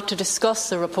us not to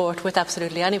discuss the report with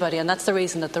absolutely anybody, and that's the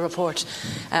reason that the report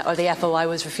or the FOI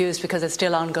was refused, because it's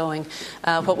still ongoing.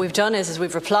 What we've done is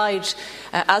we've replied,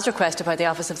 as requested by the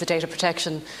Office of the Data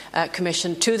Protection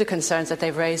Commission, to the concerns that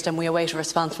they've raised, and we await a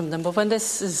response from them. But when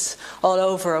this is all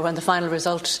over, or when the final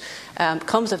result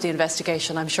comes of the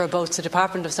investigation, I'm sure both the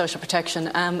Department of Social Protection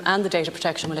and the Data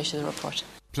Protection will issue the report.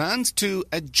 Plans to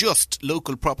adjust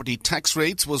local property tax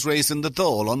rates was raised in the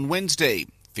Dáil on Wednesday.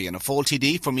 Fianna Fáil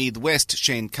TD for Meath West,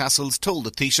 Shane Castles, told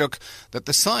the Taoiseach that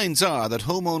the signs are that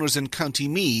homeowners in County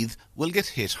Meath will get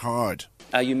hit hard.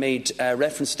 You made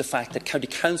reference to the fact that county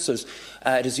councils,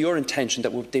 it is your intention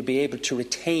that they be able to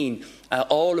retain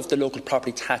all of the local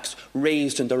property tax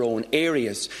raised in their own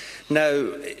areas. Now,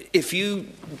 if you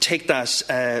take that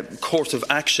course of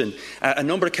action, a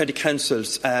number of county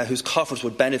councils whose coffers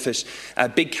would benefit,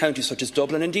 big counties such as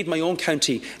Dublin, indeed my own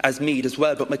county as Meath as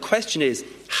well. But my question is,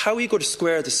 how are you going to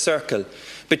square the circle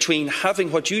between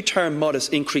having what you term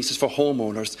modest increases for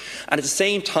homeowners and at the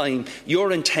same time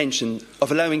your intention of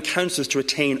allowing councils to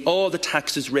retain all the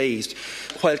taxes raised,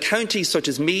 while counties such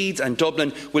as Meath and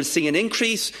Dublin will see an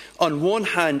increase on one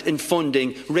hand in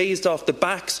funding raised off the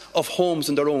backs of homes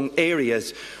in their own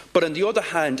areas, but on the other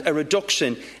hand a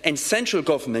reduction in central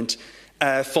government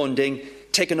funding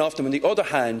taken off them on the other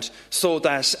hand, so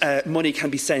that money can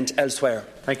be sent elsewhere?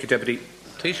 Thank you, Deputy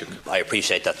Taoiseach. I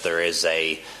appreciate that there is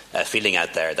a feeling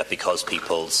out there that because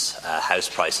people's house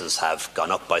prices have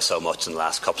gone up by so much in the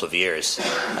last couple of years,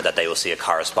 that they will see a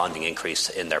corresponding increase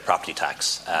in their property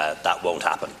tax. That won't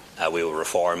happen. We will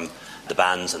reform the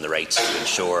bands and the rates to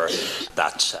ensure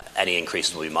that any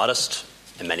increases will be modest.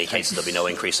 In many cases, there'll be no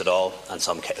increase at all, and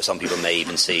some people may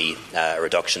even see a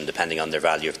reduction depending on their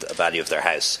value of their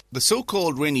house. The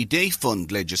so-called Rainy Day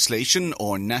Fund legislation,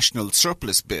 or National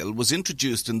Surplus Bill, was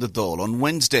introduced in the Dáil on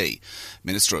Wednesday.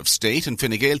 Minister of State and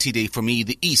Fine Gael TD for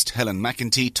Meath East, Helen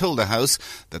McEntee, told the House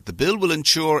that the bill will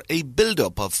ensure a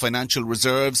build-up of financial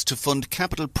reserves to fund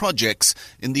capital projects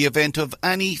in the event of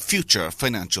any future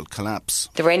financial collapse.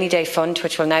 The Rainy Day Fund,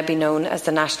 which will now be known as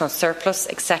the National Surplus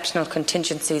Exceptional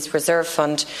Contingencies Reserve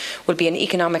Fund, will be an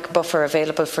economic buffer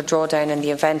available for drawdown in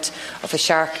the event of a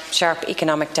sharp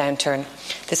economic downturn.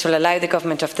 This will allow the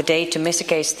government of the day to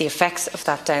mitigate the effects of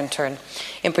that downturn.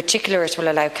 In particular, it will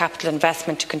allow capital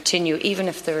investment to continue even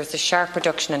if there is a sharp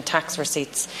reduction in tax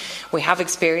receipts. We have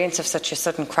experience of such a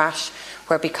sudden crash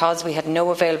where, because we had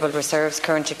no available reserves,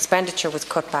 current expenditure was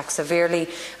cut back severely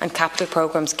and capital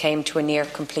programmes came to a near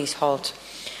complete halt.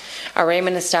 Our aim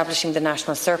in establishing the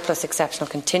National Surplus Exceptional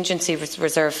Contingency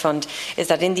Reserve Fund is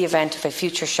that in the event of a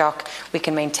future shock, we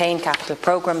can maintain capital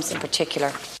programmes in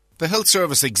particular. The Health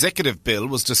Service Executive Bill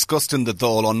was discussed in the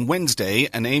Dáil on Wednesday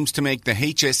and aims to make the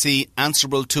HSE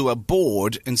answerable to a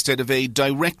board instead of a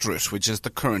directorate, which is the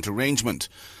current arrangement.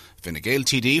 Fine Gael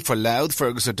TD for Louth,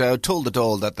 Fergus O'Dowd, told the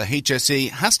Dáil that the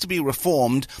HSE has to be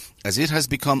reformed as it has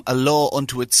become a law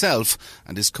unto itself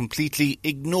and is completely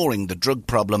ignoring the drug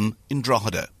problem in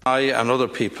Drogheda. I and other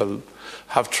people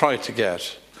have tried to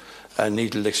get a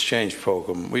needle exchange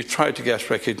programme. We've tried to get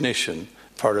recognition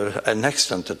for an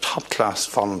excellent, a top-class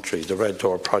voluntary, the Red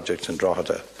Door project in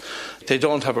Drogheda. They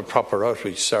don't have a proper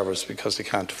outreach service because they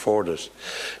can't afford it.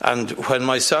 And when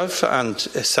myself and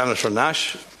Senator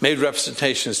Nash made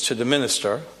representations to the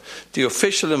Minister, the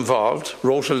official involved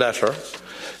wrote a letter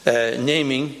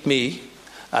naming me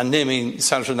and naming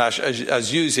Senator Nash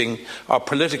as using our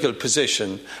political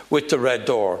position with the Red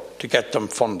Door to get them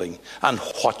funding. And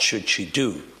what should she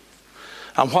do?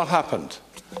 And what happened?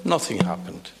 Nothing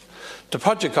happened. The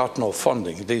project got no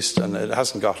funding, at least, and it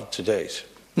hasn't got it to date.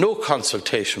 No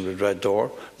consultation with Red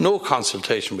Door, no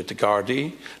consultation with the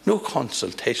Gardaí, no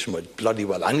consultation with bloody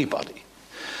well anybody.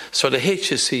 So the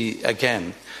HSE,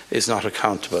 again, is not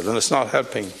accountable, and it's not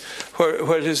helping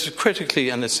where it is critically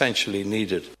and essentially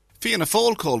needed. Fianna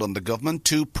Fáil called on the government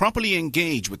to properly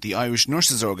engage with the Irish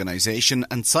Nurses Organisation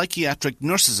and Psychiatric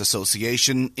Nurses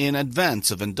Association in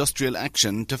advance of industrial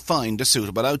action to find a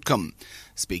suitable outcome.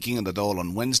 Speaking in the Dáil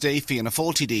on Wednesday, Fianna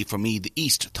Fáil TD for Meath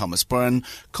East, Thomas Byrne,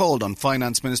 called on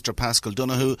Finance Minister Paschal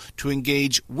Donoghue to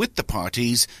engage with the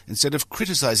parties instead of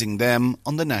criticising them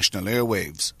on the national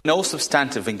airwaves. No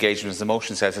substantive engagement, as the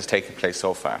motion says, has taken place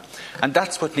so far. And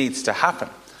that's what needs to happen.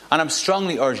 And I'm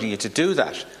strongly urging you to do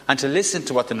that and to listen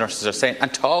to what the nurses are saying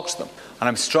and talk to them. And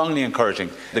I'm strongly encouraging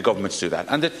the government to do that.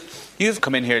 And you've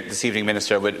come in here this evening,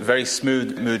 Minister, with very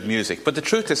smooth mood music. But the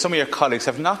truth is some of your colleagues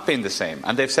have not been the same.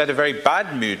 And they've said a very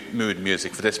bad mood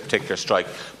music for this particular strike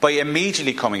by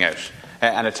immediately coming out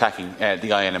and attacking the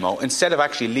INMO instead of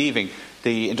actually leaving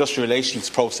the industrial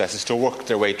relations processes to work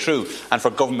their way through and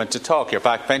for government to talk. Your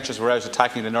backbenchers were out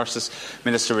attacking the nurses,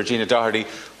 Minister Regina Doherty,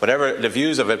 whatever the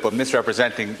views of it, but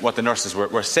misrepresenting what the nurses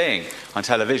were saying on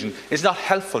television is not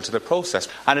helpful to the process.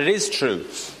 And it is true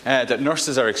that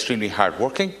nurses are extremely hard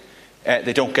working.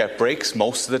 They don't get breaks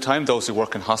most of the time, those who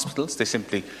work in hospitals.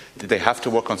 They have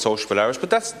to work on sociable hours. But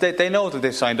they know that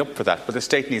they've signed up for that, but the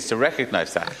state needs to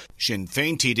recognise that. Sinn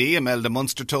Féin TD Imelda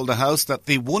Munster told the House that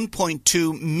the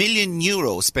 €1.2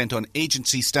 million spent on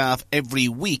agency staff every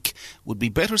week would be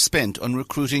better spent on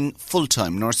recruiting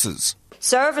full-time nurses.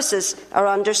 Services are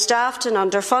understaffed and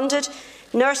underfunded.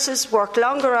 Nurses work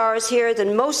longer hours here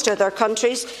than most other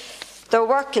countries. Their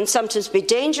work can sometimes be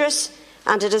dangerous,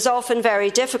 and it is often very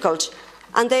difficult,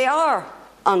 and they are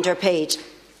underpaid.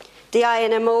 The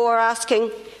INMO are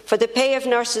asking for the pay of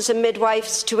nurses and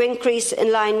midwives to increase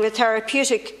in line with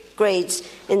therapeutic grades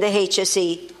in the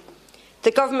HSE.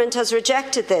 The government has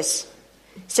rejected this,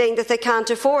 saying that they can't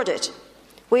afford it.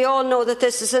 We all know that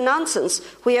this is a nonsense.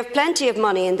 We have plenty of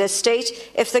money in this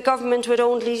state if the government would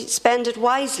only spend it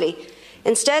wisely.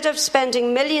 Instead of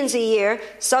spending millions a year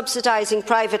subsidising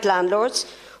private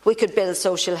landlords, we could build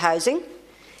social housing.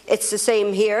 It's the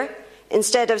same here.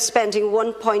 Instead of spending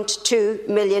 €1.2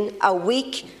 million a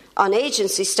week on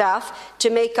agency staff to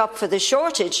make up for the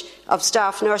shortage of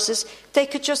staff nurses, they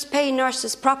could just pay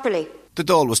nurses properly. The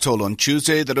Dáil was told on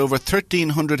Tuesday that over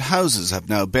 1,300 houses have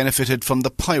now benefited from the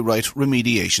pyrite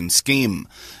remediation scheme.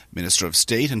 Minister of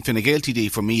State and Fine Gael TD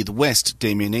for Meath West,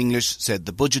 Damien English, said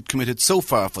the budget committed so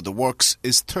far for the works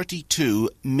is €32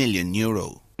 million.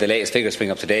 The latest figures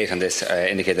bring up to date on this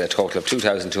indicate that a total of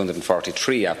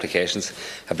 2,243 applications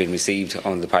have been received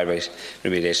under the pyrite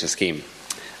remediation scheme.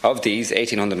 Of these,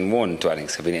 1,801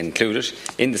 dwellings have been included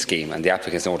in the scheme and the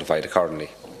applicants notified accordingly.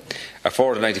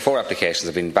 494 applications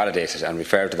have been validated and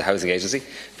referred to the Housing Agency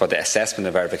for the assessment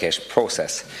and verification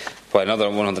process, while another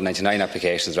 199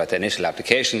 applications are at the initial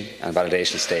application and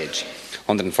validation stage.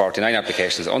 149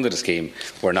 applications under the scheme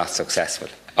were not successful.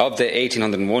 Of the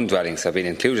 1,801 dwellings have been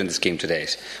included in the scheme to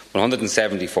date,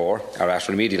 174 are at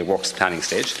remedial works planning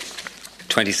stage,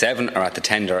 27 are at the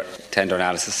tender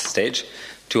analysis stage,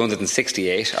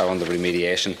 268 are under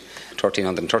remediation,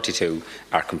 1,332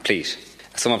 are complete.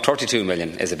 A sum of €32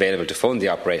 million is available to fund the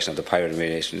operation of the pyrite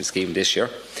remediation scheme this year.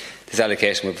 This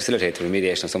allocation will facilitate the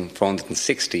remediation of some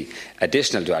 460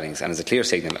 additional dwellings and is a clear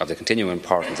signal of the continuing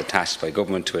importance attached by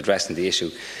government to addressing the issue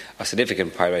of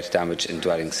significant pyrite damage in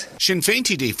dwellings. Sinn Féin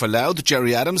TD for Louth,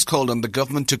 Jerry Adams, called on the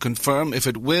government to confirm if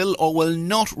it will or will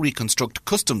not reconstruct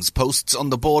customs posts on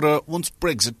the border once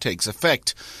Brexit takes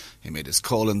effect. He made his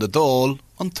call in the Dáil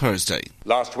on Thursday.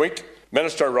 Last week,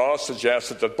 Minister Ross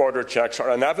suggested that border checks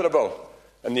are inevitable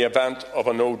in the event of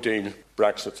a no-deal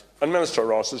Brexit. And Minister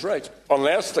Ross is right,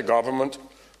 unless the government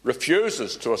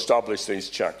refuses to establish these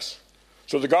checks.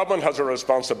 So the government has a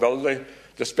responsibility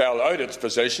to spell out its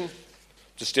position,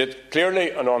 to state clearly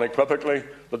and unequivocally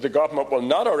that the government will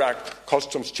not erect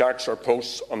customs checks or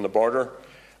posts on the border,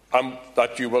 and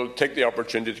that you will take the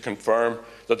opportunity to confirm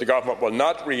that the government will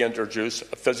not reintroduce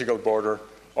a physical border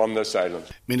on this island.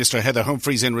 Minister Heather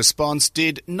Humphreys, in response,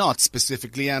 did not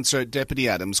specifically answer Deputy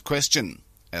Adams' question.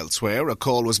 Elsewhere, a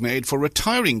call was made for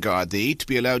retiring Gardaí to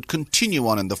be allowed continue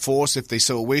on in the force if they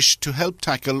so wish to help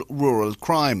tackle rural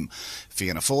crime.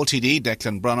 Fianna Fáil TD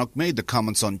Declan Brannock made the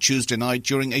comments on Tuesday night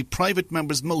during a private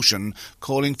member's motion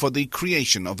calling for the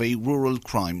creation of a rural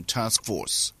crime task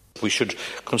force. We should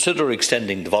consider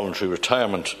extending the voluntary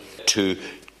retirement to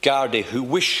Gardaí who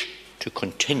wish to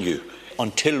continue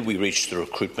until we reach the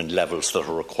recruitment levels that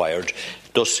are required,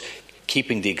 thus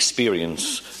keeping the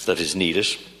experience that is needed.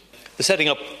 The setting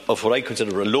up of what I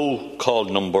consider a low call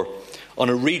number on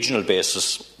a regional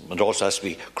basis, and also has to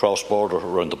be cross-border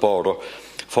around the border,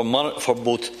 for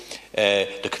both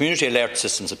the community alert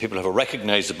systems, that people have a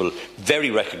recognisable, very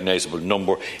recognisable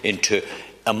number, into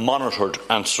a monitored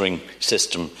answering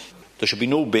system. There should be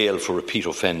no bail for repeat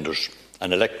offenders,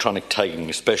 and electronic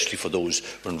tagging, especially for those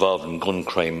who are involved in gun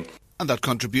crime. And that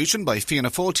contribution by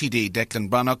Fianna Fáil TD Declan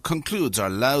Brannock concludes our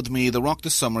Louth Meath Oireachtas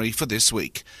summary for this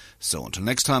week. So until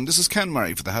next time, this is Ken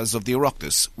Murray for the House of the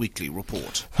Oireachtas Weekly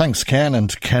Report. Thanks, Ken.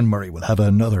 And Ken Murray will have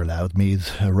another Louth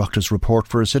Meath Oireachtas report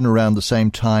for us in around the same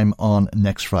time on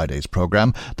next Friday's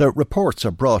programme. The reports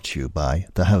are brought to you by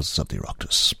the Houses of the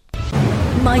Oireachtas.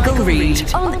 Michael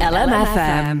Reid on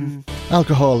LMFM.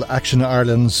 Alcohol Action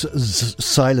Ireland's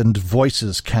Silent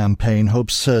Voices campaign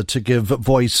hopes to give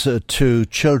voice to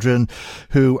children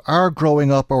who are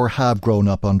growing up or have grown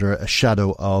up under a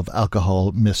shadow of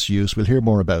alcohol misuse. We'll hear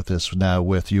more about this now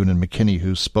with Ewan McKinney,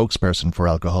 who's spokesperson for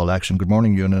Alcohol Action. Good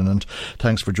morning, Ewan, and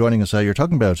thanks for joining us. You're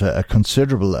talking about a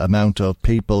considerable amount of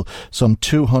people, some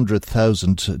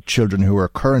 200,000 children who are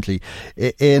currently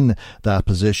in that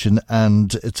position,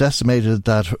 and it's estimated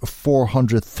that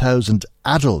 400,000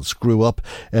 adults grew up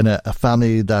in a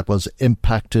family that was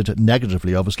impacted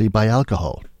negatively, obviously, by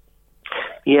alcohol.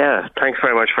 Yeah, thanks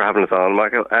very much for having us on,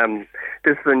 Michael.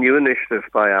 This is a new initiative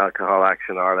by Alcohol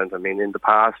Action Ireland. I mean, in the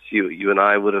past, you and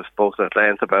I would have spoken at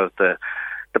length about the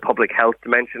public health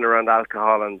dimension around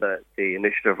alcohol and the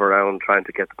initiative around trying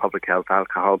to get the public health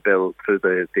alcohol bill through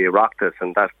the Oireachtas,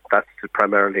 and that's to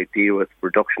primarily deal with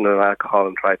reduction in alcohol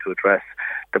and try to address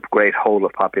the great whole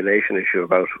of population issue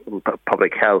about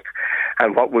public health.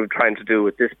 And what we're trying to do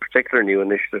with this particular new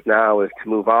initiative now is to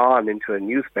move on into a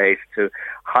new space to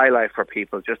highlight for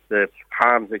people just the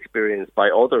harms experienced by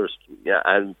others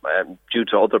and due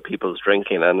to other people's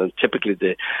drinking. And typically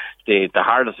the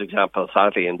hardest example,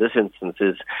 sadly, in this instance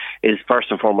is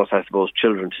first and foremost, I suppose,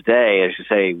 children today. As you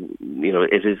say,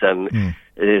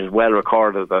 it is well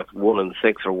recorded that 1 in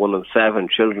 6 or 1 in 7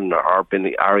 children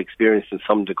are experiencing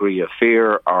some degree of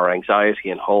fear or anxiety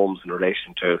in homes in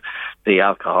relation to the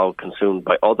alcohol consumed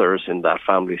by others in that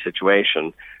family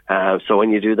situation. So when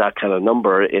you do that kind of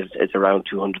number, it's around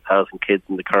 200,000 kids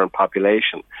in the current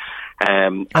population.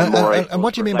 And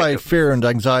what do you mean by fear and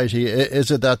anxiety? Is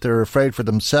it that they're afraid for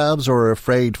themselves or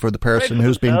afraid for the person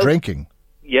who's been drinking?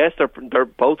 Yes, they're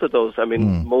both of those. I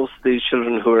mean, most of these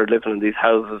children who are living in these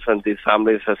houses and these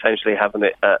families essentially have an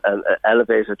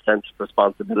elevated sense of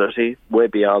responsibility way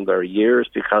beyond their years,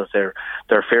 because they're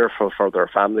fearful for their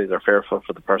family, they're fearful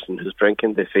for the person who's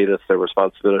drinking. They feel it's their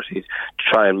responsibility to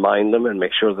try and mind them and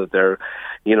make sure that they're,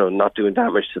 not doing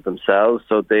damage to themselves.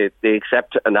 So they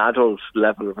accept an adult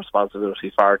level of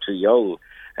responsibility far too young.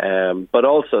 But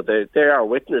also they are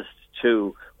witness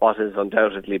to what is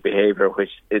undoubtedly behaviour which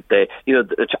a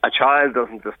child largely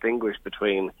doesn't distinguish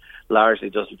between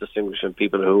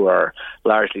people who are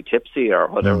largely tipsy or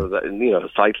whatever,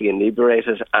 slightly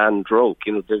inebriated and drunk.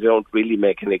 They don't really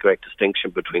make any great distinction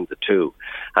between the two,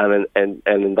 and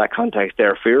in that context,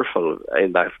 they're fearful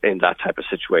in that type of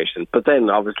situation. But then,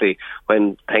 obviously,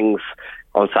 when things,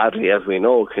 sadly, as we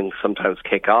know, can sometimes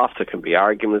kick off. There can be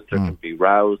arguments, there can be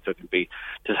rows, there can be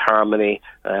disharmony,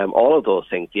 all of those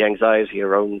things. The anxiety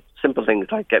around simple things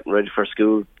like getting ready for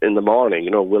school in the morning.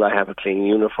 Will I have a clean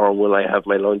uniform? Will I have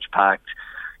my lunch packed?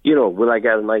 Will I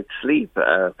get a night's sleep?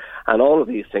 And all of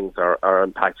these things are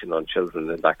impacting on children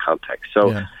in that context. So,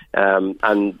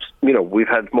 we've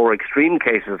had more extreme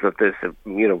cases of this.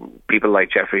 People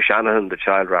like Jeffrey Shanahan, the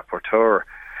child rapporteur,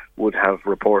 would have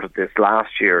reported this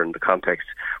last year in the context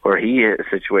where he had a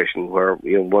situation where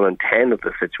 1 in 10 of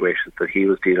the situations that he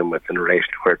was dealing with in relation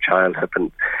to where a child had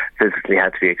been physically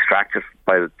had to be extracted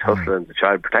by the TUSLA and the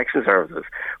Child Protection Services,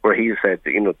 where he said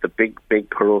that, the big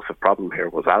corrosive problem here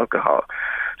was alcohol.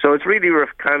 So it's really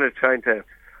kind of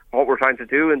what we're trying to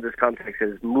do in this context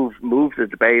is move the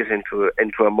debate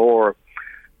into a more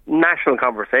national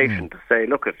conversation to say,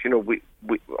 look,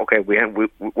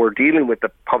 we're dealing with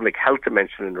the public health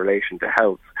dimension in relation to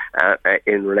health,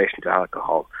 in relation to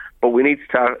alcohol, but we need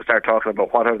to start talking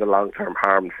about what are the long-term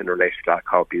harms in relation to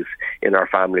alcohol abuse in our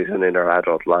families and in our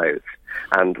adult lives.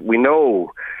 And we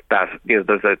know that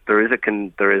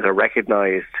there is a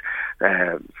recognised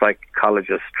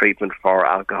psychologist treatment for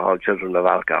children of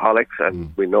alcoholics,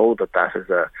 and we know that is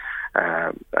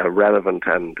a relevant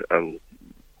and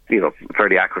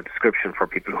fairly accurate description for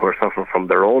people who are suffering from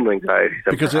their own anxieties.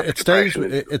 Because it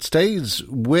stays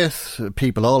with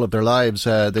people all of their lives.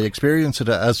 They experience it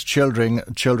as children,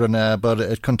 but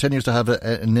it continues to have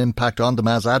an impact on them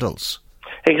as adults.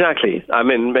 Exactly. I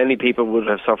mean, many people would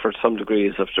have suffered some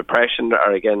degrees of depression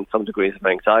or, again, some degrees of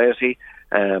anxiety.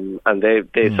 And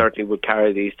they certainly would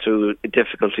carry these through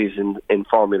difficulties in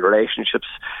forming relationships,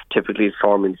 typically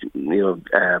forming real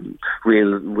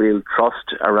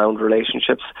trust around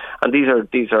relationships. And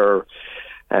these are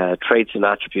traits and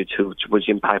attributes which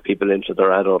impact people into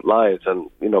their adult lives.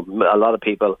 And a lot of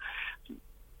people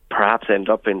perhaps end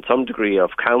up in some degree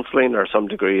of counselling or some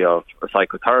degree of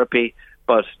psychotherapy.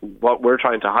 But what we're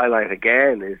trying to highlight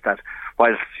again is that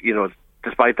whilst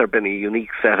despite there being a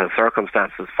unique set of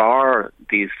circumstances for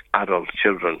these adult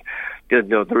children,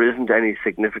 there isn't any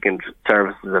significant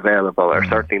services available, or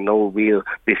certainly no real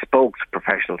bespoke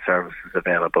professional services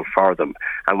available for them.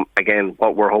 And again,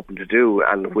 what we're hoping to do,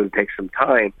 and will take some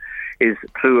time, is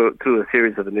through a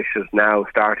series of initiatives now,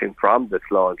 starting from this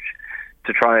launch,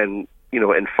 to try and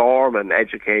inform and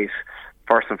educate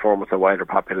first and foremost the wider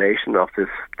population of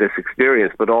this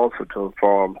experience, but also to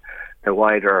inform the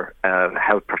wider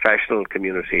health professional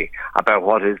community about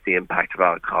what is the impact of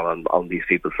alcohol on these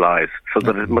people's lives, so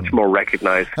that it's much more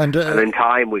recognised, and in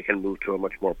time we can move to a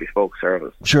much more bespoke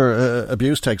service. Sure,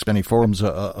 abuse takes many forms,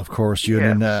 of course,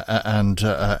 Ewan, and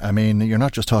I mean, you're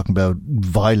not just talking about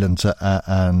violence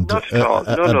and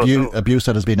abuse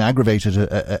that has been aggravated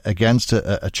against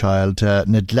a child.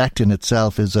 Neglect in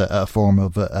itself is a form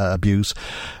of abuse,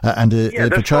 and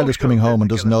if a child is coming home and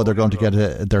doesn't know they're going to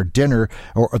get their dinner,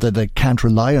 or that they can't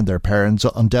rely on their parents,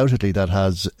 undoubtedly that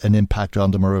has an impact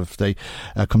on them. Or if they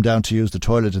come down to use the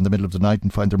toilet in the middle of the night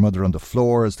and find their mother on the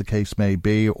floor, as the case may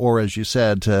be, or as you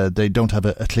said, they don't have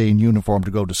a clean uniform to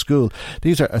go to school.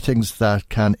 These are things that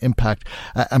can impact,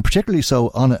 and particularly so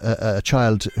on a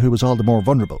child who is all the more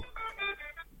vulnerable.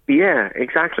 Yeah,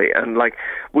 exactly. And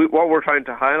what we're trying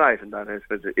to highlight in that is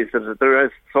that there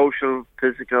is social,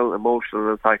 physical,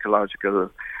 emotional and psychological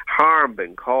harm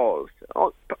being caused,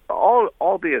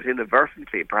 albeit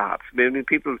inadvertently perhaps. I mean,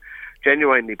 people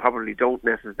genuinely probably don't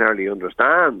necessarily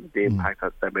understand the impact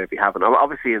that they may be having.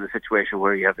 Obviously, in a situation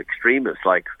where you have extremists,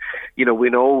 we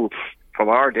know from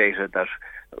our data that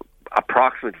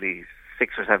approximately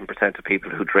 6 or 7% of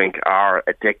people who drink are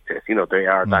addicted. They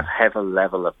are that heavy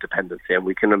level of dependency, and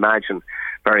we can imagine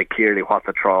very clearly what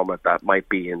the trauma that might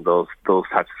be in those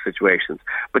types of situations.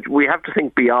 But we have to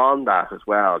think beyond that as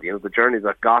well. The journey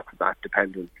that got to that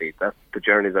dependency, that's the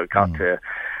journey that got to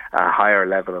a higher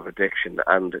level of addiction.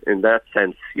 And in that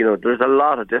sense, there's a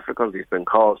lot of difficulties being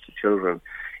caused to children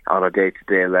on a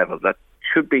day-to-day level that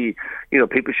should be,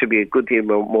 people should be a good deal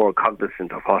more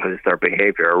cognizant of what is their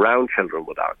behaviour around children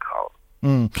with alcohol.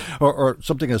 Or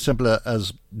something as simple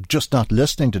as just not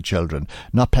listening to children,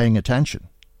 not paying attention.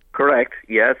 Correct,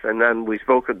 yes, and then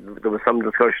there was some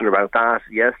discussion about that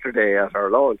yesterday at our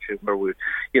launch, where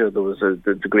there was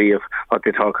the degree of what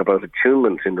they talk about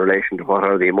attunement in relation to what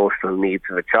are the emotional needs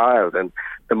of a child. And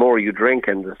the more you drink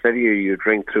and the steadier you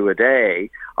drink through a day,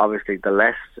 obviously the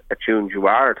less attuned you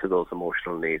are to those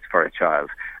emotional needs for a child.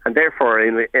 And therefore,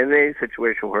 in a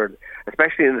situation where,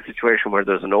 especially in a situation where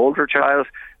there's an older child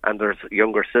and there's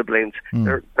younger siblings,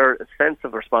 their sense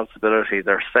of responsibility,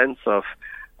 their sense of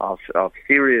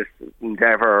serious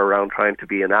endeavour around trying to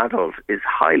be an adult is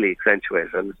highly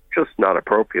accentuated, and it's just not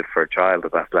appropriate for a child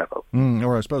at that level.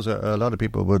 Or I suppose a lot of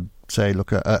people would say,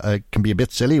 look, I can be a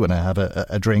bit silly when I have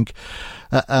a drink,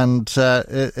 and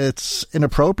it's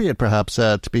inappropriate perhaps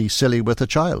to be silly with a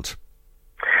child.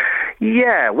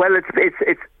 Yeah, well, it's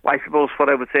I suppose what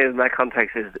I would say in that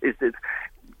context is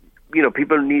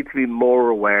people need to be more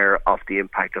aware of the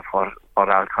impact of what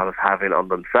alcohol is having on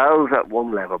themselves at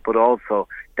one level, but also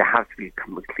they have to be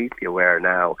completely aware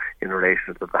now in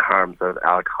relation to the harms that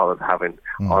alcohol is having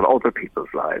on other people's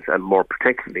lives, and more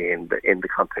particularly in the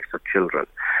context of children.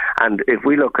 And if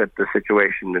we look at the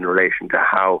situation in relation to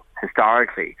how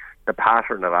historically the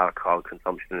pattern of alcohol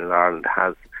consumption in Ireland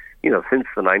has, since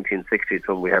the 1960s,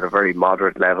 when we had a very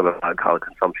moderate level of alcohol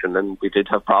consumption, and we did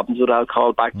have problems with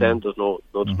alcohol back then, there's no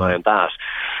denying that.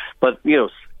 But,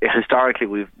 historically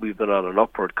we've been on an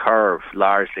upward curve,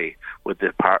 largely with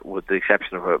the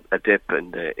exception of a dip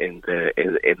in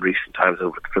recent times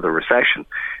for the recession.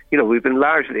 We've been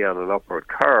largely on an upward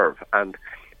curve, and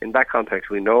in that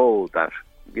context we know that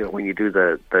when you do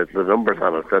the numbers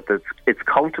on it, that it's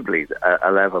comfortably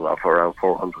a level of around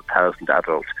 400,000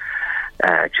 adults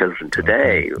children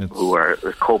today who are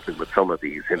coping with some of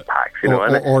these impacts,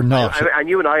 or not. And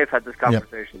you and I have had this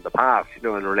conversation in the past, in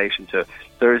relation to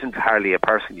there isn't hardly a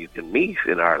person you can meet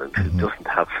in Ireland who doesn't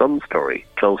have some story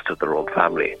close to their own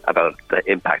family about the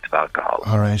impact of alcohol.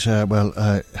 All right, well,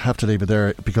 I have to leave it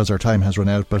there because our time has run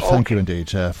out, but thank you indeed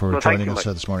for joining us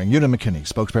this morning. Ewan McKinney,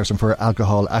 spokesperson for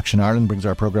Alcohol Action Ireland, brings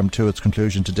our programme to its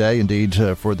conclusion today, indeed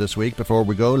for this week. Before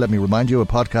we go, let me remind you a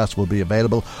podcast will be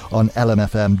available on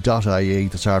lmfm.ie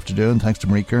this afternoon. Thanks to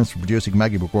Marie Kearns for producing,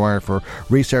 Maggie McGuire for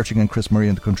researching, and Chris Murray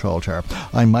in the control tower.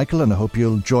 I'm Michael, and I hope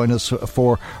you'll join us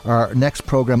for our next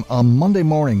programme on Monday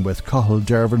morning with Cathal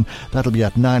Dervan. That'll be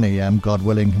at 9 a.m, God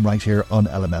willing, right here on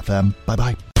LMFM.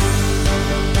 Bye-bye.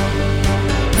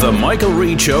 The Michael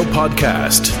Reid Show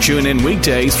podcast. Tune in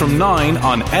weekdays from 9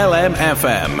 on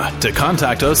LMFM. To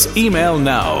contact us, email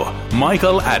now,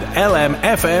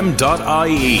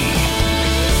 michael@lmfm.ie.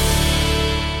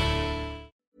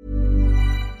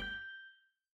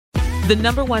 The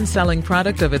number one selling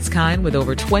product of its kind with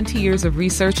over 20 years of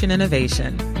research and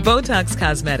innovation. Botox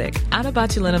Cosmetic,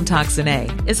 onabotulinum toxin A,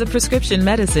 is a prescription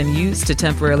medicine used to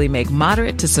temporarily make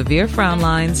moderate to severe frown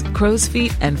lines, crow's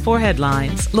feet, and forehead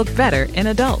lines look better in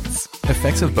adults.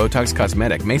 Effects of Botox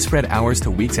Cosmetic may spread hours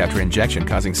to weeks after injection,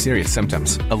 causing serious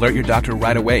symptoms. Alert your doctor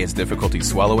right away as difficulty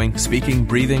swallowing, speaking,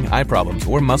 breathing, eye problems,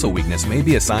 or muscle weakness may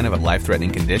be a sign of a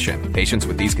life-threatening condition. Patients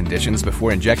with these conditions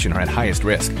before injection are at highest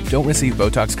risk. Don't receive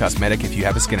Botox Cosmetic if you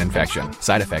have a skin infection.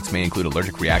 Side effects may include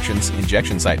allergic reactions,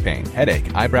 injection site pain, headache,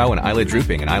 eyebrow and eyelid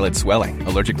drooping, and eyelid swelling.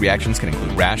 Allergic reactions can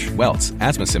include rash, welts,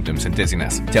 asthma symptoms, and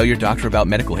dizziness. Tell your doctor about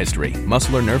medical history,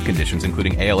 muscle or nerve conditions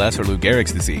including ALS or Lou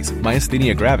Gehrig's disease,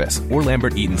 myasthenia gravis, or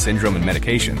Lambert-Eaton syndrome, and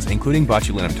medications, including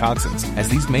botulinum toxins, as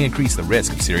these may increase the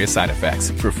risk of serious side effects.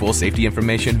 For full safety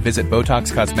information, visit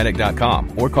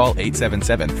BotoxCosmetic.com or call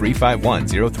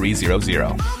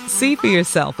 877-351-0300. See for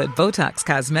yourself at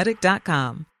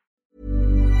BotoxCosmetic.com.